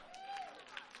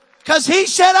 Because He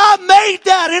said, I made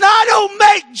that and I don't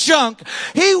make junk.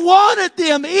 He wanted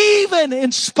them even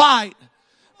in spite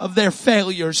of their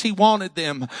failures. He wanted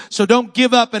them. So don't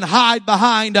give up and hide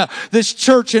behind this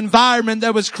church environment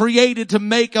that was created to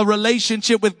make a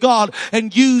relationship with God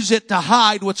and use it to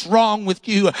hide what's wrong with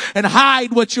you and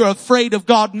hide what you're afraid of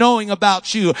God knowing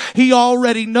about you. He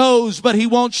already knows, but He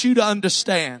wants you to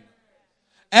understand.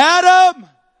 Adam,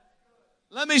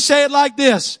 let me say it like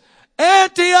this.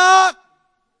 Antioch,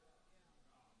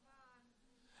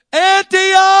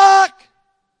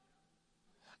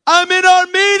 I'm in our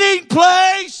meeting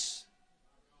place.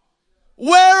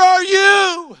 Where are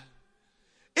you?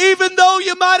 Even though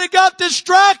you might have got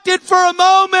distracted for a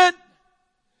moment,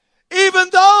 even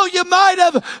though you might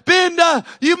have been,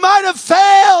 you might have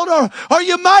failed or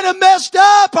you might have messed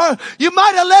up or you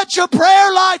might have let your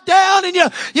prayer light down and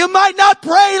you might not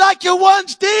pray like you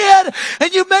once did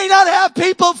and you may not have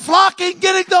people flocking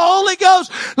getting the Holy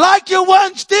Ghost like you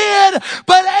once did.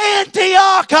 But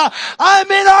Antioch,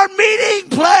 I'm in our meeting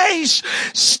place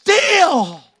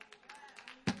still.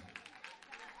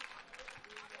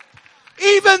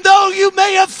 Even though you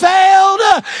may have failed,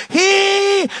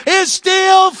 He is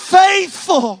still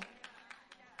faithful.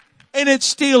 And it's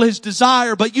still His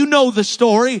desire. But you know the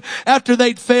story. After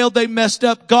they'd failed, they messed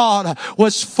up. God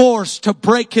was forced to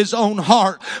break His own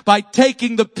heart by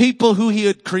taking the people who He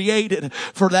had created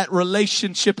for that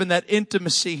relationship and that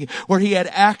intimacy where He had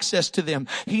access to them.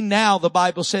 He now, the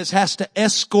Bible says, has to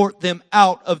escort them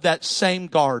out of that same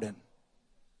garden.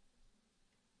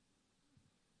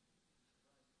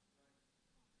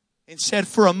 And said,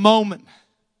 for a moment,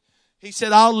 He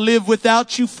said, I'll live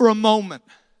without you for a moment.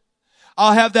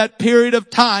 I'll have that period of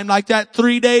time, like that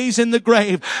 3 days in the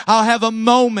grave. I'll have a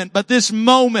moment, but this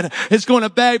moment is going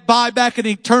to buy back an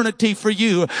eternity for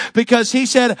you. Because He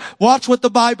said, watch what the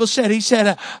Bible said. He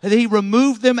said, He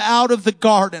removed them out of the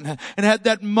garden and had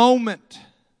that moment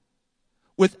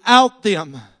without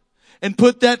them. And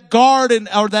put that garden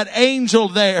or that angel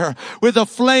there with a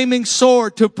flaming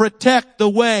sword to protect the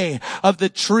way of the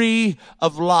tree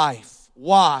of life.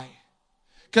 Why?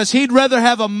 Because He'd rather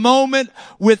have a moment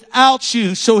without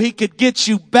you so He could get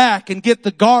you back and get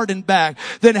the garden back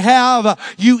than have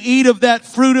you eat of that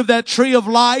fruit of that tree of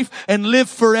life and live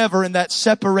forever in that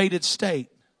separated state.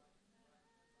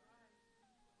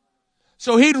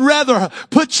 So He'd rather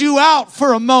put you out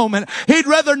for a moment. He'd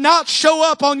rather not show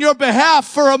up on your behalf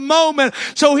for a moment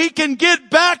so He can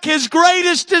get back His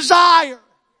greatest desire.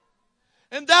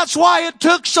 And that's why it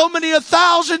took so many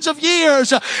thousands of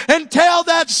years until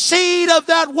that seed of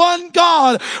that one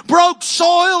God broke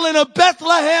soil in a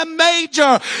Bethlehem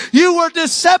manger. You were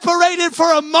separated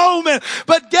for a moment.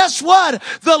 But guess what?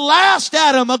 The last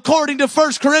Adam, according to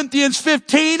 1 Corinthians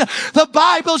 15, the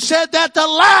Bible said that the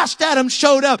last Adam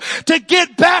showed up to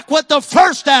get back what the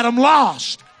first Adam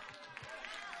lost.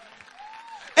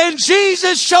 And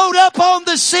Jesus showed up on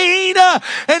the scene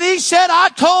and he said, I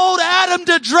told Adam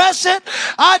to dress it.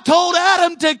 I told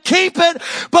Adam to keep it.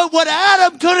 But what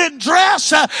Adam couldn't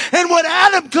dress and what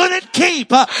Adam couldn't keep,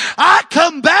 I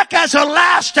come back as a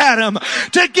last Adam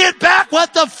to get back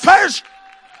what the first.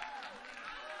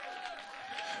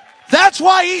 That's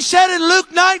why he said in Luke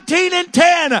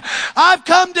 19:10, I've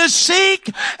come to seek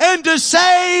and to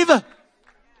save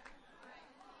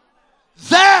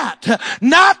that,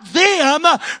 not them,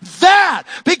 that.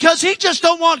 Because he just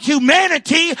don't want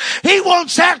humanity. He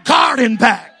wants that garden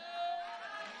back.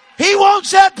 He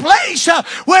wants that place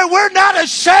where we're not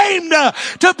ashamed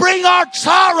to bring our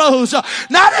sorrows,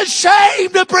 not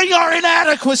ashamed to bring our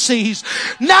inadequacies,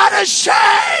 not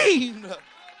ashamed.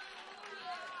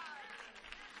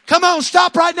 Come on,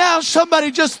 stop right now.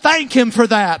 Somebody just thank him for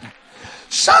that.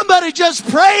 Somebody just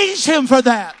praise him for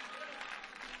that.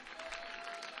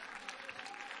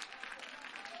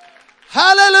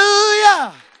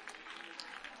 Hallelujah.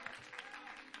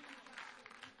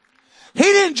 He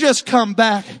didn't just come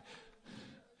back,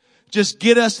 just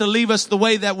get us to leave us the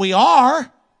way that we are.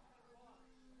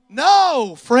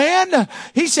 No, friend.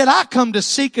 He said, I come to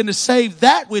seek and to save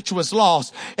that which was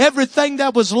lost. Everything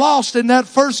that was lost in that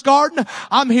first garden,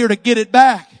 I'm here to get it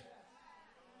back.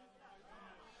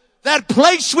 That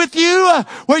place with you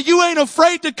where you ain't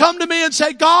afraid to come to me and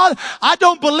say, God, I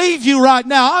don't believe you right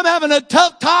now. I'm having a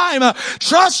tough time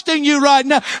trusting you right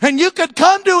now. And you could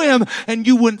come to him and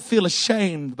you wouldn't feel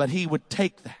ashamed, but he would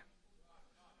take that.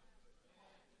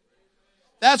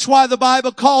 That's why the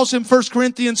Bible calls him 1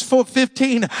 Corinthians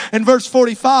 15 and verse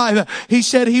 45. He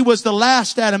said he was the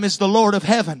last Adam, is the Lord of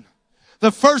heaven.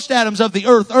 The first Adam's of the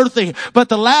earth, earthy, but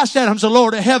the last Adam's the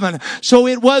Lord of heaven. So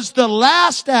it was the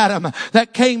last Adam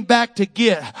that came back to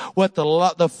get what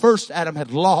the first Adam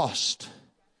had lost.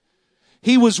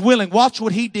 He was willing. Watch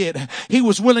what he did. He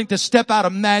was willing to step out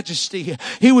of majesty.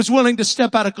 He was willing to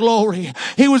step out of glory.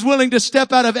 He was willing to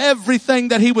step out of everything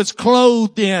that he was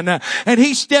clothed in. And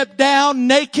he stepped down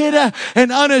naked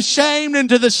and unashamed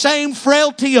into the same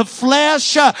frailty of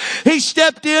flesh. He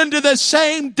stepped into the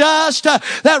same dust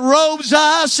that robes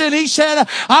us. And he said,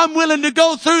 I'm willing to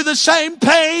go through the same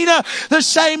pain, the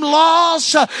same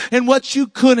loss, and what you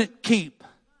couldn't keep.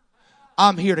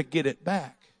 I'm here to get it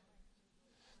back.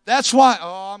 That's why,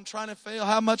 I'm trying to fail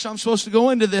how much I'm supposed to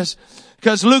go into this.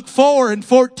 Because Luke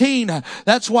 4:14,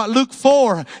 that's what Luke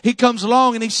 4, he comes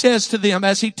along and he says to them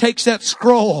as he takes that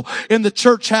scroll in the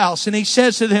church house and he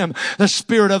says to them, the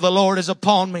Spirit of the Lord is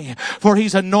upon me, for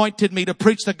he's anointed me to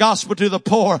preach the gospel to the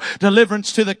poor,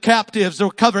 deliverance to the captives, the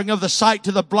recovering of the sight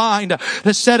to the blind,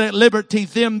 to set at liberty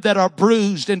them that are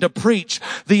bruised, and to preach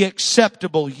the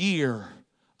acceptable year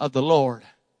of the Lord.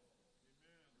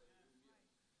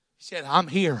 He said, I'm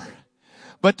here.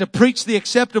 But to preach the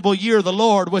acceptable year of the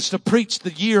Lord was to preach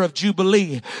the year of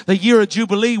Jubilee. The year of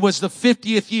Jubilee was the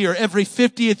 50th year. Every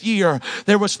 50th year,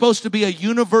 there was supposed to be a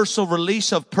universal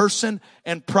release of person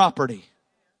and property.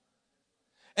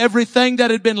 Everything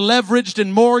that had been leveraged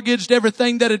and mortgaged,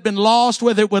 everything that had been lost,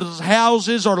 whether it was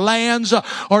houses or lands,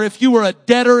 or if you were a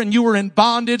debtor and you were in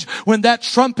bondage, when that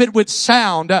trumpet would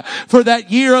sound for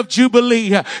that year of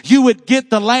Jubilee, you would get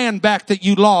the land back that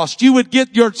you lost. You would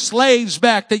get your slaves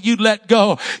back that you'd let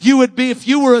go. You would be, if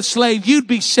you were a slave, you'd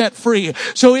be set free.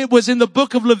 So it was in the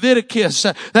book of Leviticus,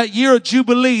 that year of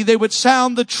Jubilee, they would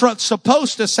sound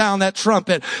supposed to sound that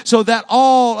trumpet, so that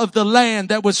all of the land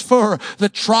that was for the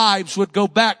tribes would go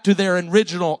back to their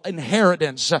original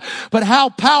inheritance. But how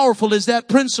powerful is that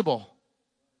principle?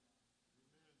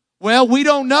 Well, we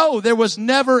don't know. There was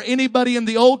never anybody in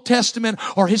the Old Testament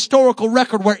or historical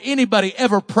record where anybody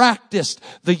ever practiced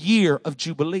the year of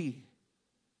Jubilee.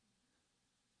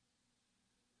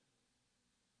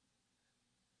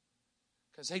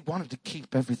 Because they wanted to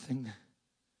keep everything.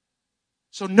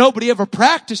 So nobody ever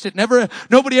practiced it.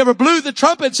 Nobody ever blew the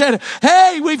trumpet and said,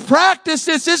 hey, we've practiced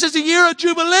this. This is a year of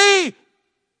Jubilee.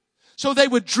 So they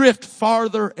would drift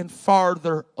farther and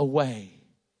farther away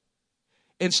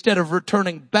instead of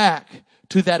returning back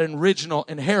to that original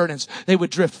inheritance, they would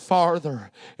drift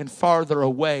farther and farther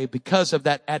away because of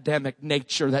that Adamic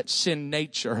nature, that sin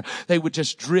nature. They would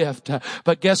just drift.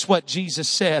 But guess what Jesus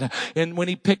said? And when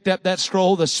he picked up that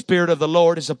scroll, the Spirit of the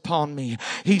Lord is upon me.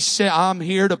 He said, I'm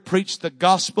here to preach the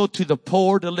gospel to the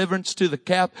poor, deliverance to the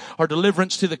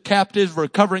captives,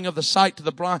 recovering of the sight to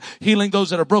the blind, healing those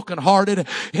that are brokenhearted,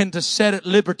 and to set at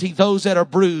liberty those that are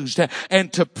bruised,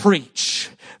 and to preach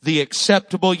the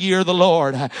acceptable year of the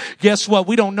Lord. Guess what?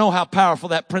 We don't know how powerful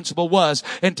that principle was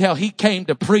until he came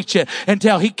to preach it,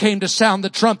 until he came to sound the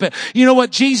trumpet. You know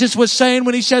what Jesus was saying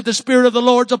when he said the Spirit of the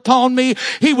Lord's upon me?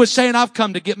 He was saying, I've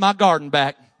come to get my garden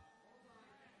back.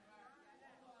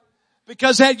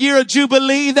 Because that year of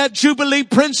Jubilee, that Jubilee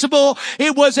principle,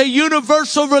 it was a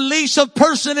universal release of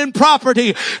person and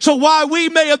property. So while we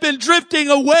may have been drifting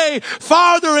away,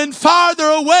 farther and farther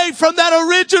away from that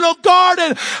original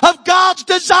garden of God's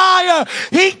desire,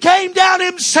 he came down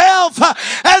himself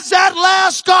as that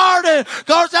last garden,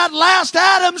 or that last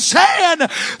Adam, saying,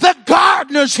 the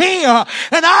gardener's here,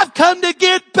 and I've come to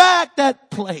get back that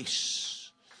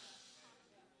place.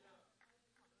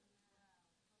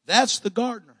 That's the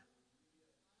gardener.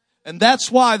 And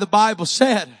that's why the Bible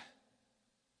said,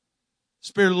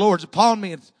 Spirit of the Lord's upon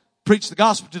me, and preach the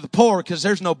gospel to the poor, because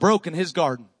there's no broke in his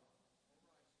garden.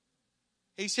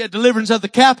 He said deliverance of the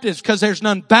captives, because there's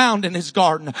none bound in his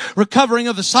garden. Recovering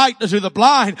of the sight to the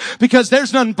blind, because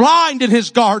there's none blind in his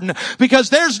garden.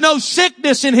 Because there's no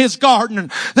sickness in his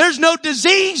garden. There's no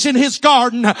disease in his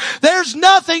garden. There's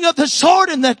nothing of the sort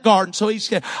in that garden. So he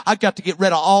said, I've got to get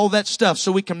rid of all that stuff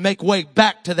so we can make way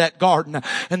back to that garden.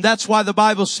 And that's why the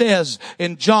Bible says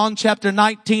in John chapter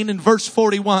 19 and verse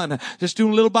 41, just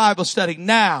doing a little Bible study,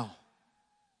 now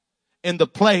in the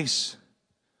place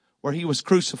where he was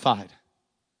crucified,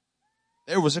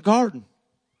 there was a garden.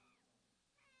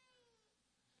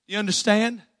 You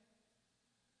understand?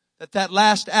 That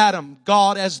last Adam,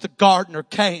 God as the gardener,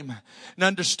 came and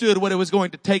understood what it was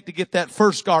going to take to get that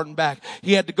first garden back.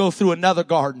 He had to go through another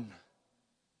garden.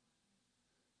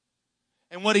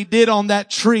 And what he did on that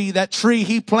tree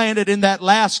he planted in that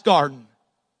last garden,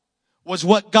 was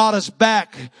what got us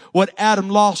back what Adam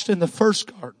lost in the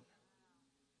first garden.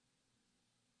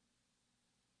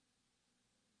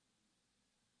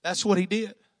 That's what he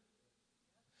did.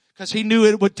 Because he knew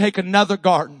it would take another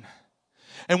garden.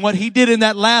 And what he did in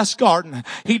that last garden,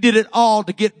 he did it all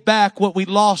to get back what we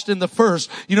lost in the first.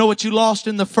 You know what you lost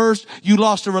in the first? You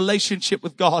lost a relationship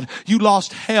with God. You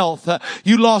lost health.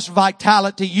 You lost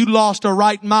vitality. You lost a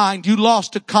right mind. You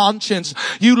lost a conscience.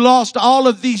 You lost all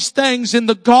of these things in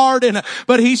the garden.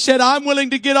 But he said, I'm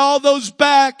willing to get all those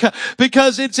back,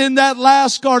 because it's in that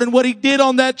last garden, what he did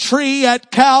on that tree at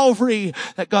Calvary,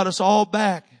 that got us all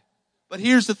back. But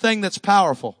here's the thing that's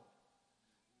powerful.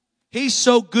 He's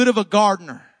so good of a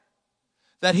gardener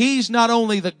that he's not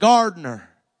only the gardener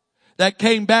that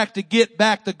came back to get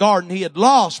back the garden he had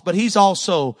lost, but he's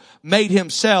also made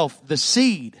himself the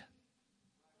seed.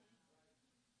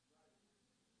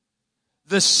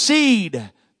 The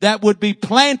seed that would be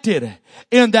planted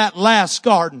in that last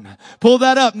garden. Pull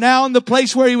that up. Now in the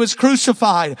place where he was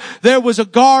crucified, there was a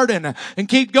garden. And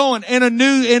keep going. And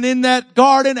in that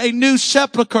garden, a new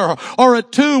sepulcher, or a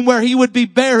tomb where he would be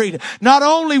buried. Not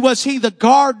only was he the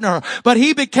gardener, but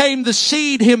he became the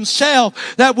seed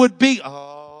himself that would be,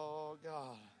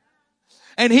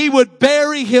 and he would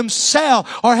bury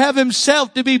himself, or have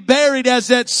himself to be buried as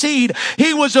that seed.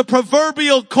 He was a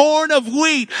proverbial corn of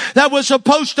wheat that was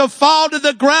supposed to fall to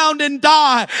the ground and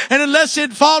die. And unless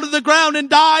it fall to the ground and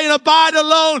die and abide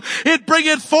alone, it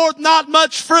bringeth forth not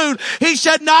much fruit. He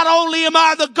said, not only am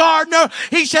I the gardener,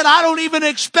 he said, I don't even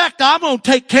expect, I'm going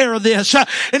to take care of this.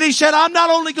 And he said, I'm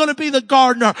not only going to be the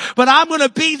gardener, but I'm going to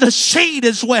be the seed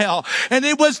as well. And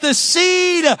it was the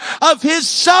seed of his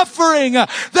suffering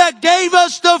that gave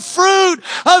us the fruit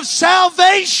of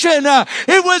salvation.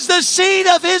 It was the seed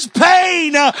of his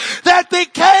pain that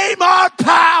became our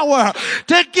power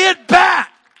to get back.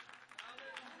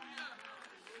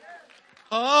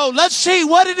 Oh, let's see.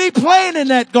 What did he plant in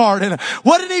that garden?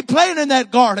 What did he plant in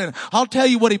that garden? I'll tell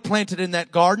you what he planted in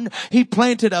that garden. He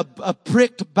planted a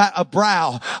pricked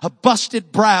brow, a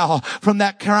busted brow from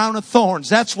that crown of thorns.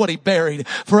 That's what he buried,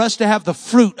 for us to have the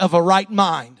fruit of a right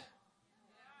mind.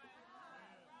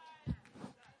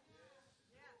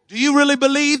 Do you really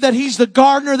believe that he's the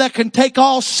gardener that can take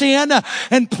all sin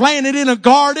and plant it in a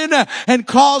garden and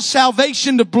cause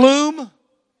salvation to bloom?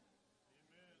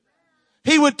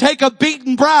 He would take a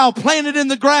beaten brow, plant it in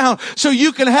the ground so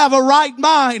you can have a right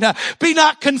mind. Be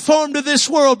not conformed to this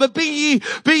world, but be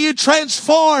ye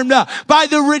transformed by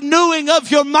the renewing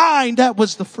of your mind. That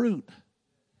was the fruit.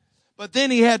 But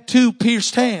then he had 2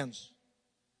 pierced hands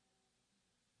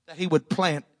that he would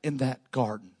plant in that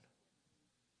garden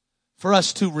for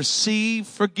us to receive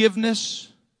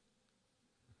forgiveness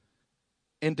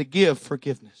and to give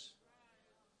forgiveness.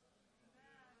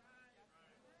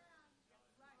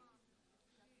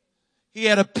 He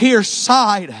had a pierced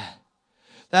side,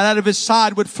 that out of his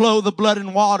side would flow the blood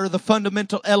and water, the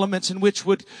fundamental elements in which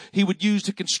he would use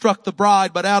to construct the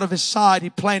bride. But out of his side, he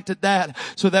planted that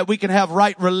so that we can have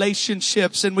right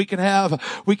relationships and we can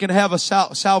have a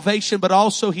salvation. But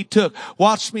also he took,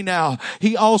 watch me now,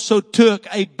 he also took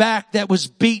a back that was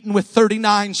beaten with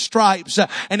 39 stripes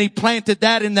and he planted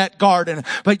that in that garden.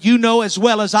 But you know as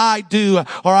well as I do,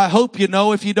 or I hope you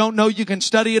know, if you don't know, you can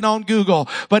study it on Google.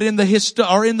 But in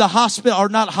the hospital, or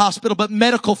not hospital, but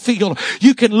medical field,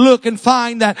 you can look and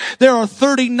find that there are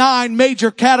 39 major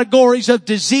categories of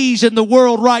disease in the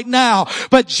world right now.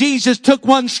 But Jesus took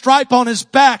one stripe on his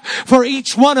back for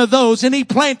each one of those, and he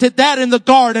planted that in the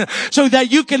garden so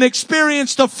that you can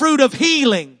experience the fruit of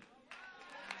healing.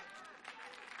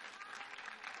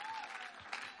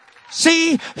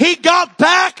 See, he got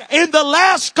back in the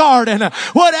last garden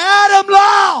what Adam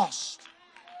lost.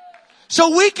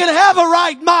 So we can have a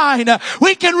right mind.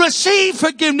 We can receive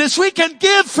forgiveness. We can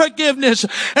give forgiveness.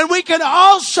 And we can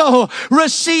also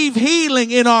receive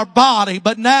healing in our body.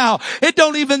 But now, it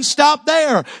don't even stop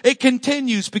there. It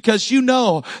continues, because you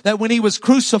know that when he was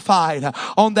crucified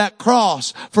on that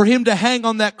cross, for him to hang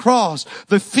on that cross,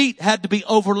 the feet had to be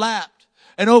overlapped.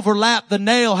 And overlapped, the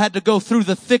nail had to go through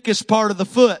the thickest part of the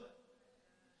foot.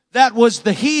 That was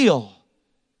the heel.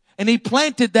 And he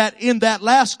planted that in that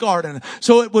last garden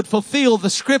so it would fulfill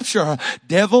the scripture,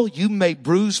 devil, you may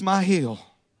bruise my heel,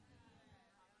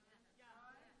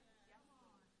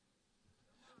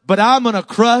 but I'm going to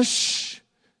crush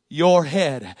your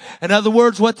head. In other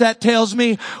words, what that tells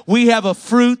me, we have a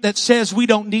fruit that says we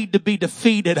don't need to be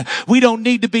defeated. We don't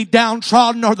need to be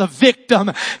downtrodden or the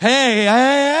victim.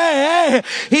 Hey.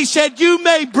 He said, you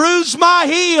may bruise my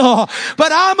heel,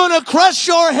 but I'm going to crush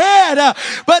your head.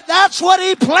 But that's what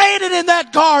he planted in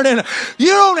that garden. You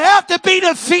don't have to be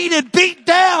defeated, beat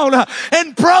down,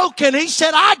 and broken. He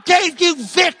said, I gave you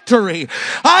victory.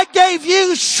 I gave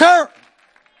you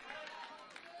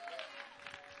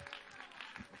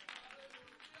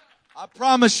I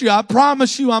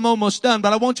promise you I'm almost done,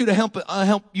 but I want you to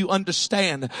help you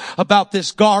understand about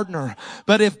this gardener.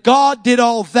 But if God did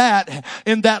all that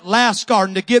in that last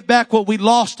garden to get back what we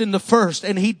lost in the first,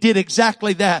 and he did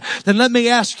exactly that, then let me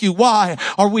ask you, why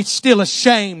are we still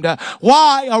ashamed?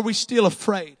 Why are we still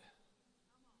afraid?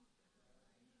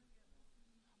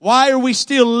 Why are we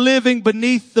still living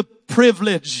beneath the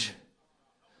privilege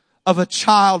of a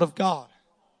child of God?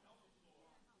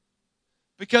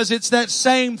 Because it's that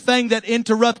same thing that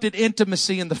interrupted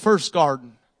intimacy in the first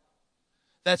garden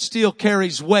that still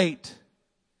carries weight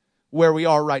where we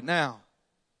are right now.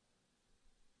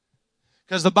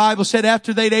 Because the Bible said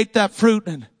after they'd ate that fruit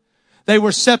and they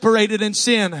were separated in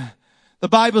sin, the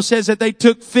Bible says that they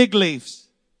took fig leaves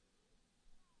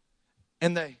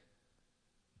and they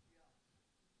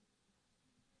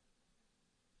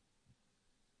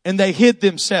hid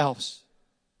themselves.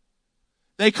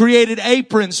 They created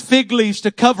aprons, fig leaves,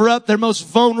 to cover up their most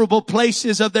vulnerable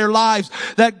places of their lives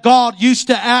that God used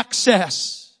to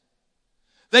access.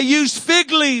 They used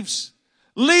fig leaves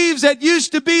that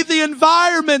used to be the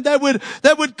environment that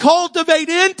would cultivate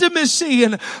intimacy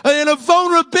and a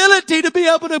vulnerability to be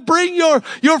able to bring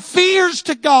your fears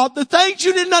to God, the things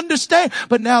you didn't understand.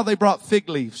 But now they brought fig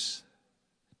leaves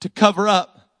to cover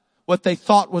up what they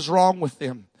thought was wrong with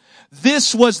them.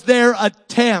 This was their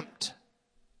attempt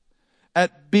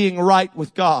at being right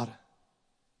with God.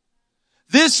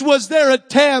 This was their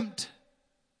attempt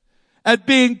at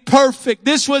being perfect.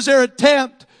 This was their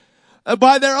attempt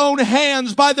by their own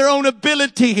hands, by their own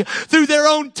ability, through their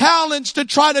own talents, to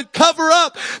try to cover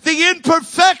up the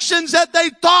imperfections that they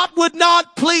thought would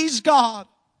not please God.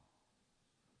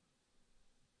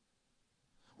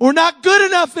 We're not good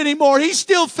enough anymore. He's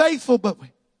still faithful, but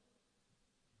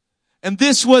and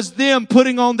this was them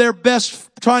putting on their best,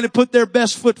 trying to put their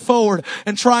best foot forward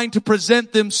and trying to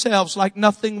present themselves like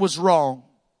nothing was wrong.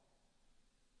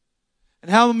 And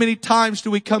how many times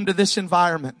do we come to this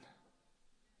environment?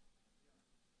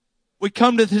 We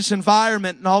come to this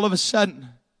environment and all of a sudden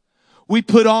we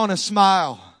put on a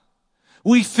smile.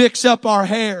 We fix up our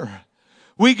hair.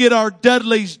 We get our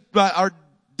Dudley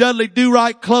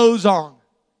do-right clothes on.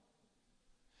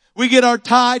 We get our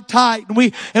tie tight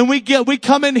and we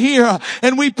come in here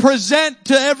and we present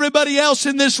to everybody else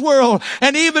in this world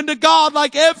and even to God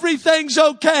like everything's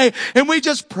okay, and we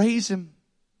just praise Him.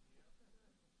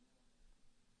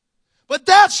 But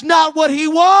that's not what he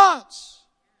wants.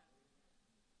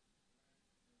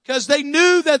 Because they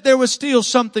knew that there was still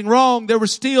something wrong. There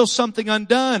was still something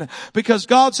undone. Because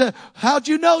God said, how'd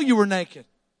you know you were naked?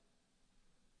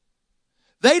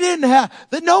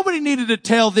 Nobody needed to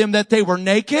tell them that they were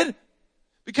naked.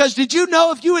 Because did you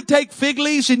know if you would take fig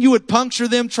leaves and you would puncture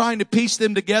them trying to piece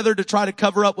them together to try to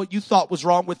cover up what you thought was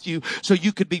wrong with you so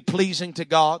you could be pleasing to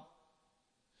God?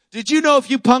 Did you know if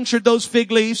you punctured those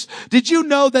fig leaves, did you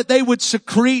know that they would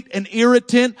secrete an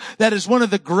irritant that is one of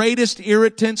the greatest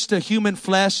irritants to human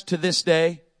flesh to this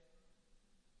day?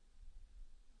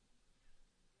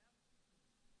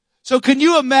 So can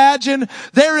you imagine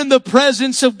they're in the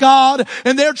presence of God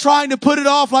and they're trying to put it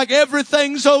off like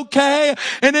everything's okay,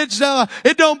 and it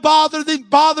don't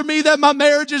bother me that my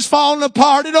marriage is falling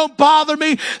apart. It don't bother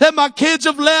me that my kids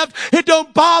have left. It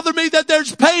don't bother me that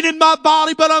there's pain in my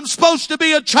body, but I'm supposed to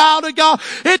be a child of God.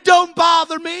 It don't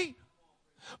bother me.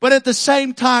 But at the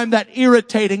same time, that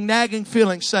irritating, nagging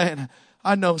feeling saying,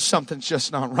 I know something's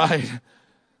just not right.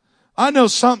 I know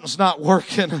something's not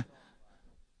working.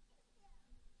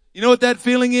 You know what that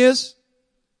feeling is?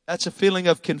 That's a feeling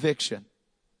of conviction.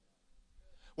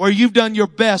 Where you've done your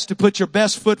best to put your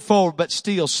best foot forward, but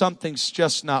still something's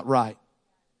just not right.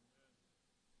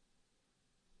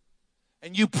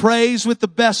 And you praise with the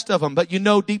best of them, but you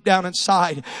know deep down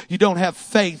inside you don't have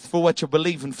faith for what you're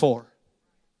believing for.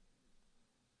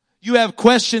 You have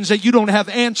questions that you don't have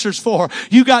answers for.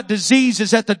 You got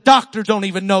diseases that the doctor don't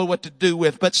even know what to do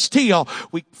with. But still,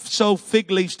 we sew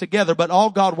fig leaves together. But all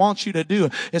God wants you to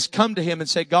do is come to Him and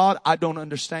say, God, I don't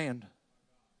understand.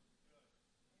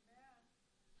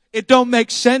 It don't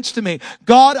make sense to me.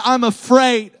 God, I'm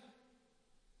afraid.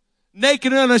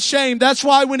 Naked and unashamed. That's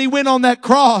why when He went on that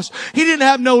cross, He didn't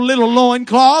have no little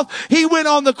loincloth. He went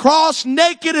on the cross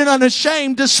naked and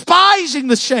unashamed, despising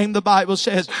the shame, the Bible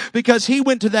says, because He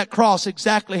went to that cross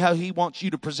exactly how He wants you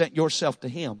to present yourself to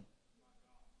Him.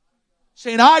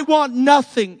 Saying, I want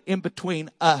nothing in between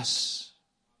us.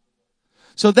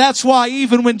 So that's why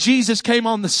even when Jesus came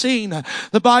on the scene,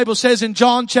 the Bible says in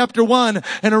John chapter 1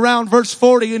 and around verse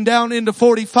 40 and down into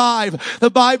 45,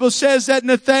 the Bible says that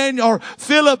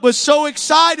Philip was so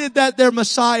excited that their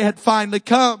Messiah had finally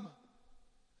come.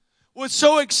 Was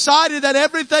so excited that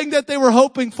everything that they were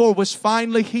hoping for was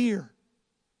finally here.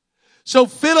 So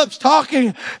Philip's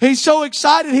talking. He's so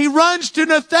excited. He runs to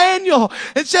Nathanael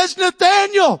and says,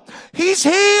 Nathanael, He's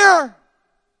here.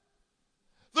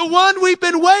 The one we've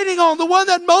been waiting on, the one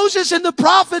that Moses and the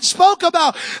prophets spoke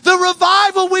about, the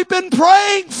revival we've been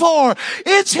praying for,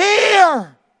 it's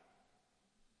here.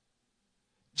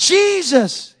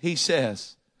 Jesus, he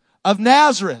says, of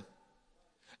Nazareth.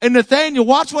 And Nathanael,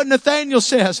 watch what Nathanael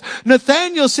says.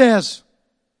 Nathanael says,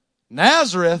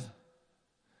 Nazareth?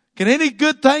 Can any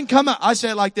good thing come out? I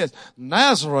say it like this.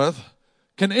 Nazareth?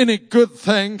 Can any good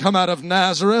thing come out of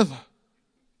Nazareth?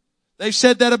 They've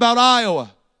said that about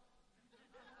Iowa.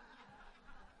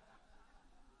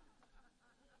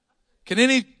 Can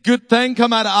any good thing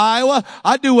come out of Iowa?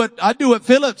 I do what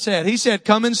Philip said. He said,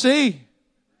 come and see.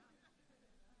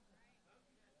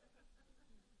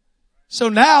 So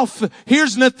now,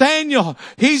 here's Nathanael.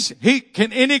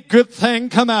 Can any good thing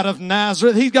come out of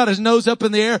Nazareth? He's got his nose up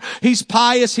in the air. He's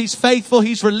pious. He's faithful.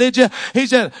 He's religious. He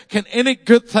said, can any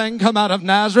good thing come out of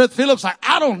Nazareth? Philip's like,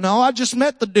 I don't know. I just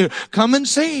met the dude. Come and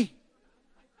see.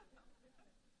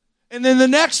 And then the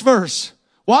next verse.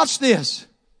 Watch this.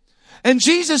 And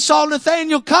Jesus saw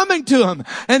Nathanael coming to him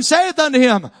and saith unto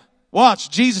him,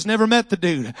 watch, Jesus never met the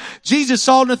dude. Jesus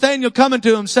saw Nathanael coming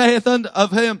to him, saith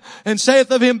of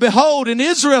him, behold, an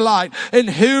Israelite in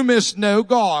whom is no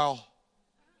guile.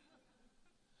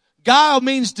 Guile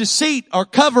means deceit or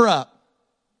cover up.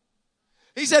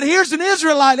 He said, here's an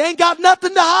Israelite, ain't got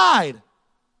nothing to hide.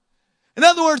 In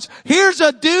other words, here's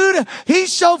a dude,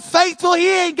 he's so faithful, he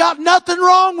ain't got nothing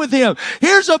wrong with him.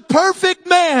 Here's a perfect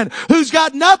man who's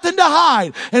got nothing to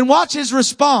hide. And watch his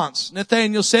response.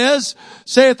 Nathanael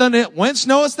saith unto him, whence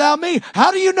knowest thou me?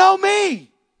 How do you know me?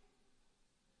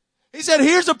 He said,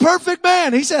 here's a perfect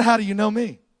man. He said, how do you know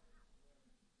me?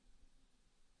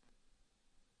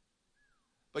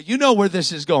 But you know where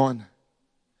this is going.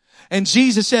 And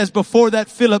Jesus says, before that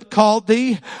Philip called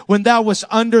thee, when thou wast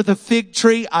under the fig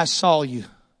tree, I saw you.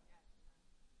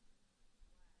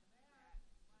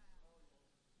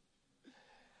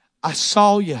 I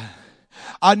saw you.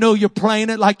 I know you're playing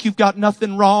it like you've got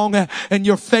nothing wrong and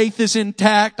your faith is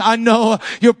intact. I know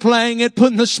you're playing it,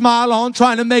 putting the smile on,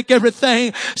 trying to make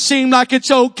everything seem like it's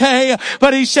okay.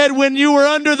 But he said, when you were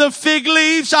under the fig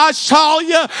leaves, I saw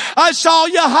you. I saw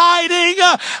you hiding.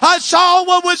 I saw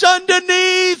what was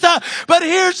underneath. But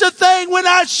here's the thing, when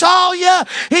I saw you,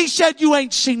 he said, you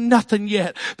ain't seen nothing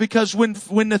yet. Because when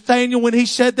Nathaniel, when he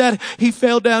said that, he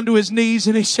fell down to his knees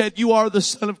and he said, you are the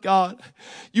Son of God.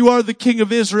 You are the King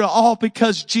of Israel, all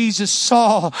because Jesus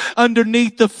saw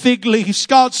underneath the fig leaves.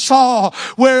 God saw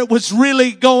where it was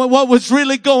really going, what was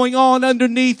really going on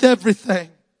underneath everything.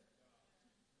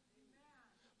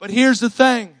 But here's the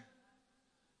thing.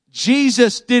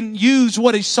 Jesus didn't use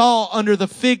what he saw under the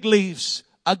fig leaves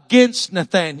against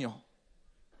Nathaniel.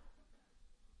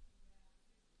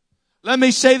 Let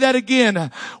me say that again.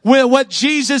 What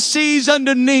Jesus sees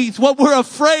underneath, what we're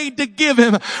afraid to give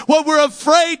him, what we're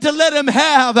afraid to let him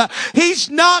have, he's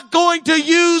not going to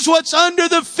use what's under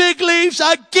the fig leaves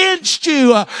against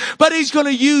you, but he's going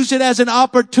to use it as an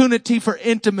opportunity for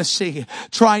intimacy,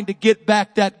 trying to get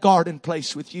back that garden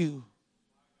place with you.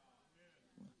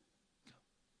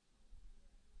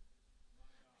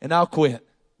 And I'll quit.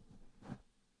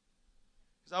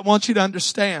 Because I want you to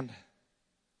understand.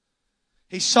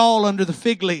 He saw under the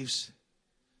fig leaves.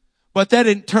 But that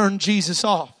didn't turn Jesus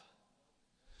off.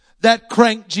 That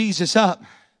cranked Jesus up.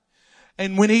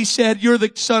 And when he said, you're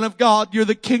the Son of God, you're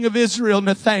the King of Israel,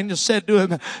 Nathanael said to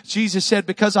him, Jesus said,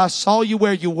 because I saw you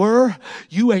where you were,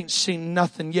 you ain't seen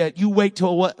nothing yet. You wait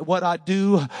till what I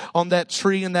do on that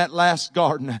tree in that last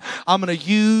garden. I'm going to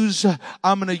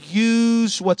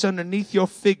use what's underneath your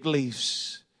fig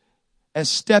leaves as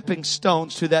stepping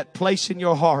stones to that place in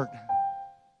your heart.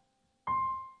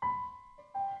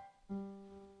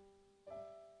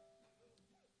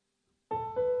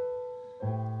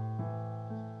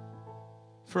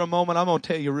 For a moment, I'm going to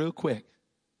tell you real quick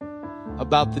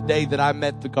about the day that I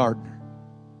met the gardener.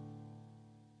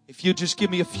 If you just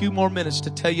give me a few more minutes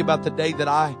to tell you about the day that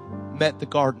I met the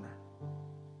gardener.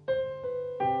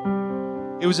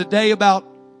 It was a day about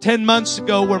 10 months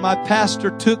ago where my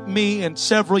pastor took me and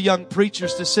several young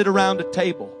preachers to sit around a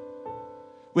table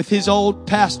with his old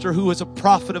pastor who was a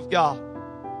prophet of God.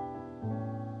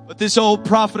 But this old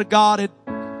prophet of God had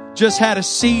just had a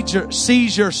seizure,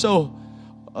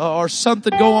 or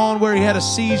something go on where he had a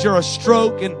seizure or a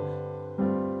stroke, and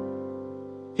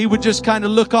he would just kind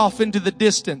of look off into the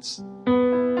distance.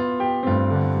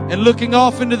 And looking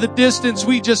off into the distance,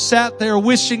 we just sat there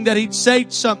wishing that he'd say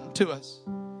something to us.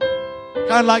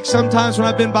 Kind of like sometimes when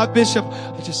I've been by Bishop,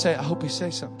 I just say, I hope he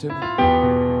says something to me.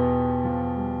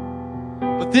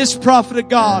 But this prophet of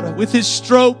God, with his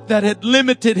stroke that had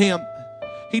limited him,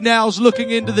 he now is looking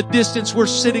into the distance. We're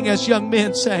sitting as young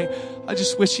men saying, I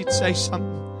just wish he'd say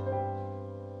something.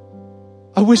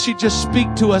 I wish he'd just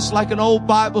speak to us like an old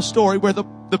Bible story where the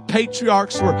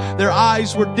patriarchs their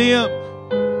eyes were dim.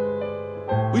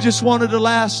 We just wanted a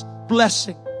last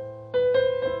blessing.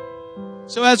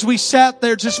 So as we sat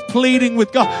there just pleading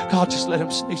with God, just let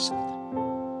him say something.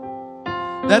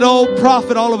 That old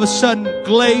prophet all of a sudden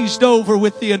glazed over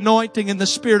with the anointing and the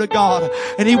Spirit of God.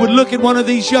 And he would look at one of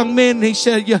these young men and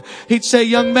he'd say,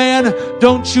 young man,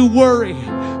 don't you worry.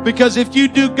 Because if you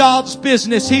do God's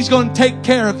business, he's going to take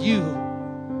care of you.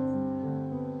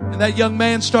 And that young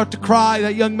man start to cry.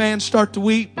 That young man start to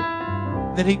weep.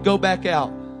 Then he'd go back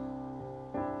out.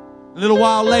 A little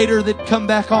while later, they'd come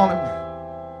back on him.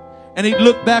 And he'd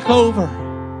look back over.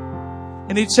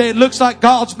 And he'd say, it looks like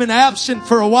God's been absent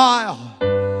for a while.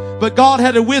 But God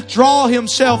had to withdraw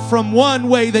himself from one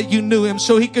way that you knew him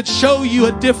so he could show you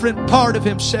a different part of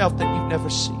himself that you've never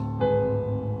seen.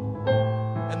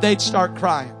 And they'd start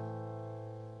crying.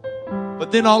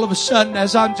 But then all of a sudden,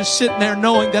 as I'm just sitting there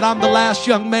knowing that I'm the last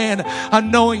young man,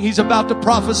 I'm knowing he's about to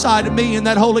prophesy to me, and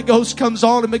that Holy Ghost comes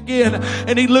on him again.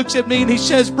 And he looks at me and he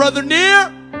says, Brother Neer,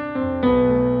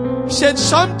 he said,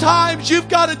 sometimes you've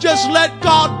got to just let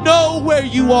God know where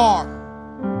you are.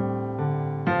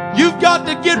 You've got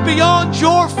to get beyond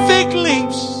your fig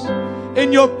leaves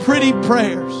and your pretty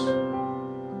prayers.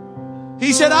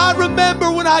 He said, I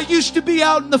remember when I used to be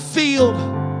out in the field.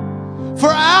 For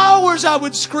hours I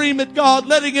would scream at God,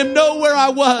 letting him know where I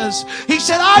was. He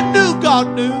said, I knew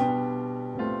God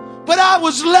knew. But I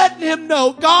was letting him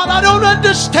know, God, I don't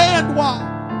understand why.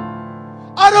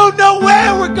 I don't know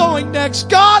where we're going next.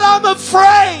 God, I'm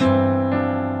afraid.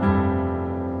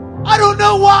 I don't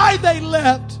know why they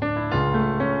left.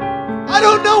 I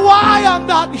don't know why I'm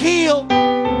not healed.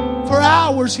 For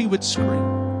hours he would scream.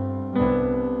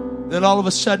 Then all of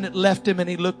a sudden it left him and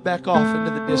he looked back off into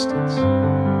the distance.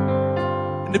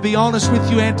 And to be honest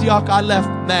with you, Antioch, I left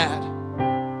mad.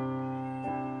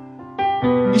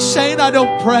 You saying I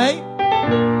don't pray?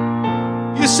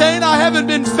 You saying I haven't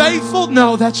been faithful?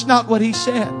 No, that's not what he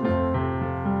said.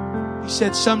 He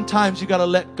said sometimes you got to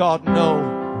let God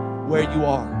know where you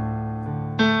are.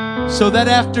 So that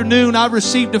afternoon I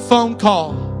received a phone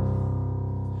call.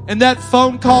 And that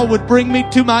phone call would bring me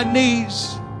to my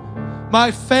knees.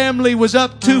 My family was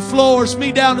up 2 floors,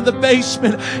 me down in the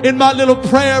basement in my little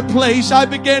prayer place. I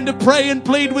began to pray and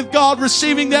plead with God,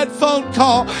 receiving that phone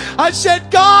call. I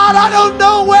said, God, I don't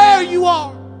know where you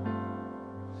are,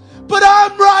 but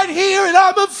I'm right here and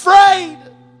I'm afraid.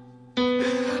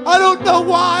 I don't know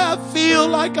why I feel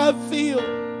like I feel.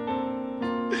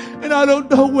 And I don't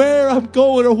know where I'm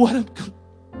going or what I'm going.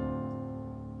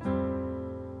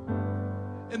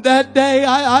 And that day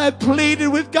I pleaded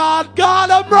with God, God,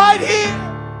 I'm right here.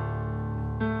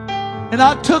 And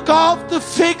I took off the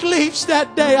fig leaves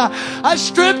that day. I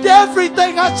stripped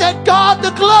everything. I said, God,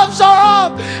 the gloves are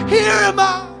off. Here am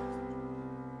I.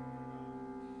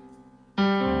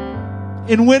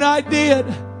 And when I did,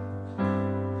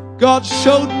 God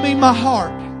showed me my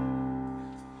heart.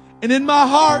 And in my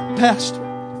heart, Pastor,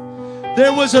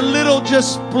 there was a little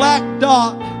just black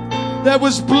dot that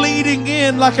was bleeding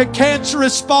in like a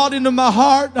cancerous spot into my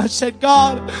heart. And I said,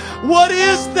 God, what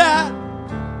is that?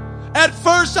 At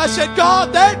first I said,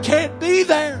 God, that can't be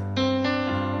there.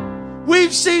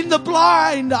 We've seen the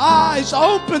blind eyes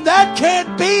open. That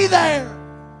can't be there.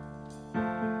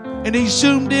 And he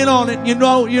zoomed in on it. You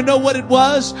know what it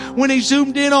was? When he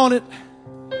zoomed in on it,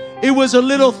 it was a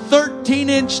little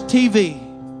 13-inch TV.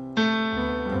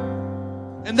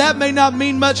 And that may not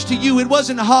mean much to you. It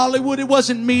wasn't Hollywood. It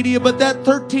wasn't media. But that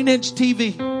 13-inch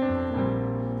TV,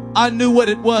 I knew what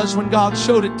it was when God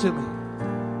showed it to me.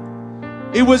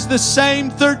 It was the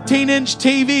same 13-inch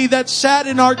TV that sat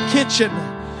in our kitchen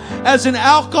as an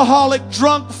alcoholic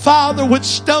drunk father would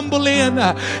stumble in.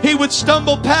 He would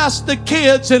stumble past the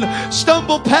kids and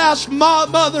stumble past my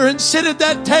mother and sit at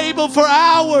that table for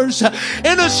hours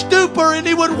in a stupor, and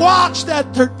he would watch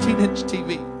that 13-inch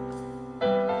TV.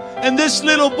 And this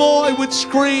little boy would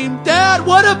scream, Dad,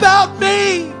 what about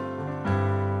me?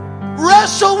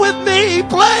 Wrestle with me,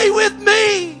 play with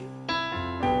me.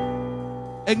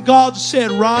 And God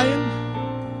said, Ryan,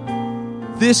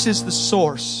 this is the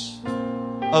source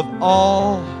of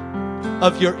all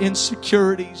of your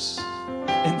insecurities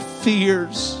and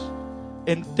fears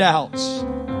and doubts.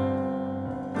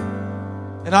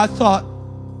 And I thought,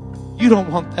 you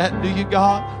don't want that, do you,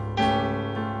 God?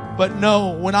 But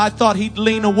no, when I thought he'd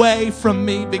lean away from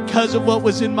me because of what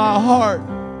was in my heart,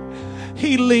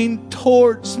 he leaned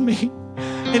towards me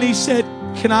and he said,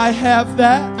 can I have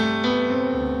that?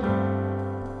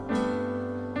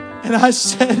 And I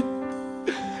said,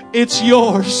 it's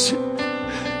yours.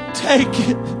 Take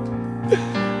it.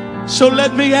 So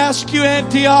let me ask you,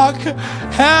 Antioch,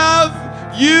 have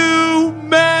you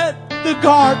met the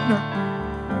gardener?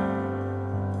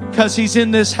 Because he's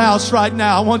in this house right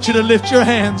now. I want you to lift your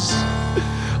hands.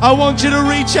 I want you to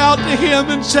reach out to him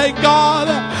and say, God,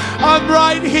 I'm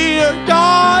right here.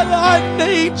 God, I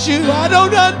need you. I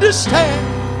don't understand.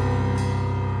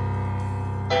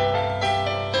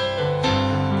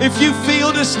 If you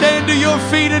feel to stand to your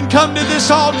feet and come to this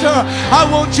altar, I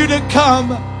want you to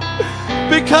come.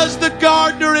 Because the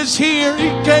gardener is here. He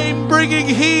came bringing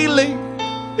healing.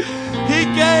 He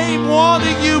came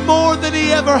wanting you more than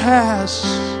he ever has.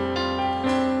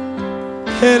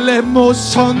 Come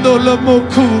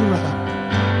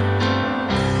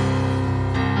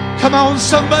on,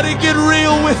 somebody get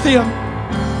real with him.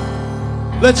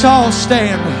 Let's all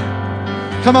stand.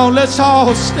 Come on, let's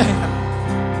all stand.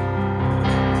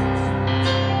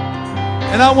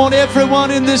 And I want everyone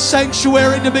in this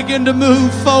sanctuary to begin to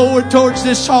move forward towards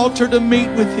this altar to meet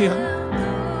with him.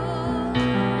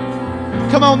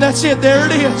 Come on, that's it. There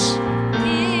it is.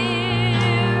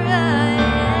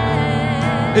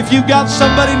 If you've got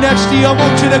somebody next to you, I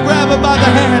want you to grab them by the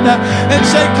hand and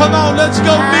say, come on, let's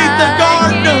go meet the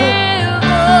gardener.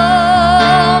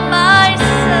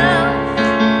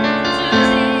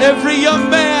 Every young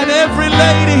man, every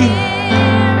lady,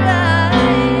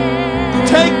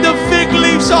 take the fig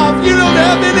leaves off. You don't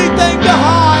have anything to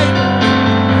hide.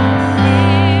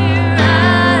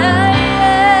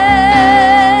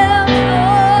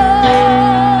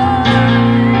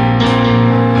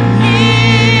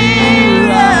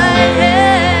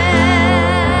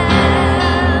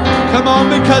 Come on,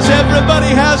 because everybody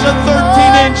has a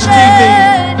 13-inch TV.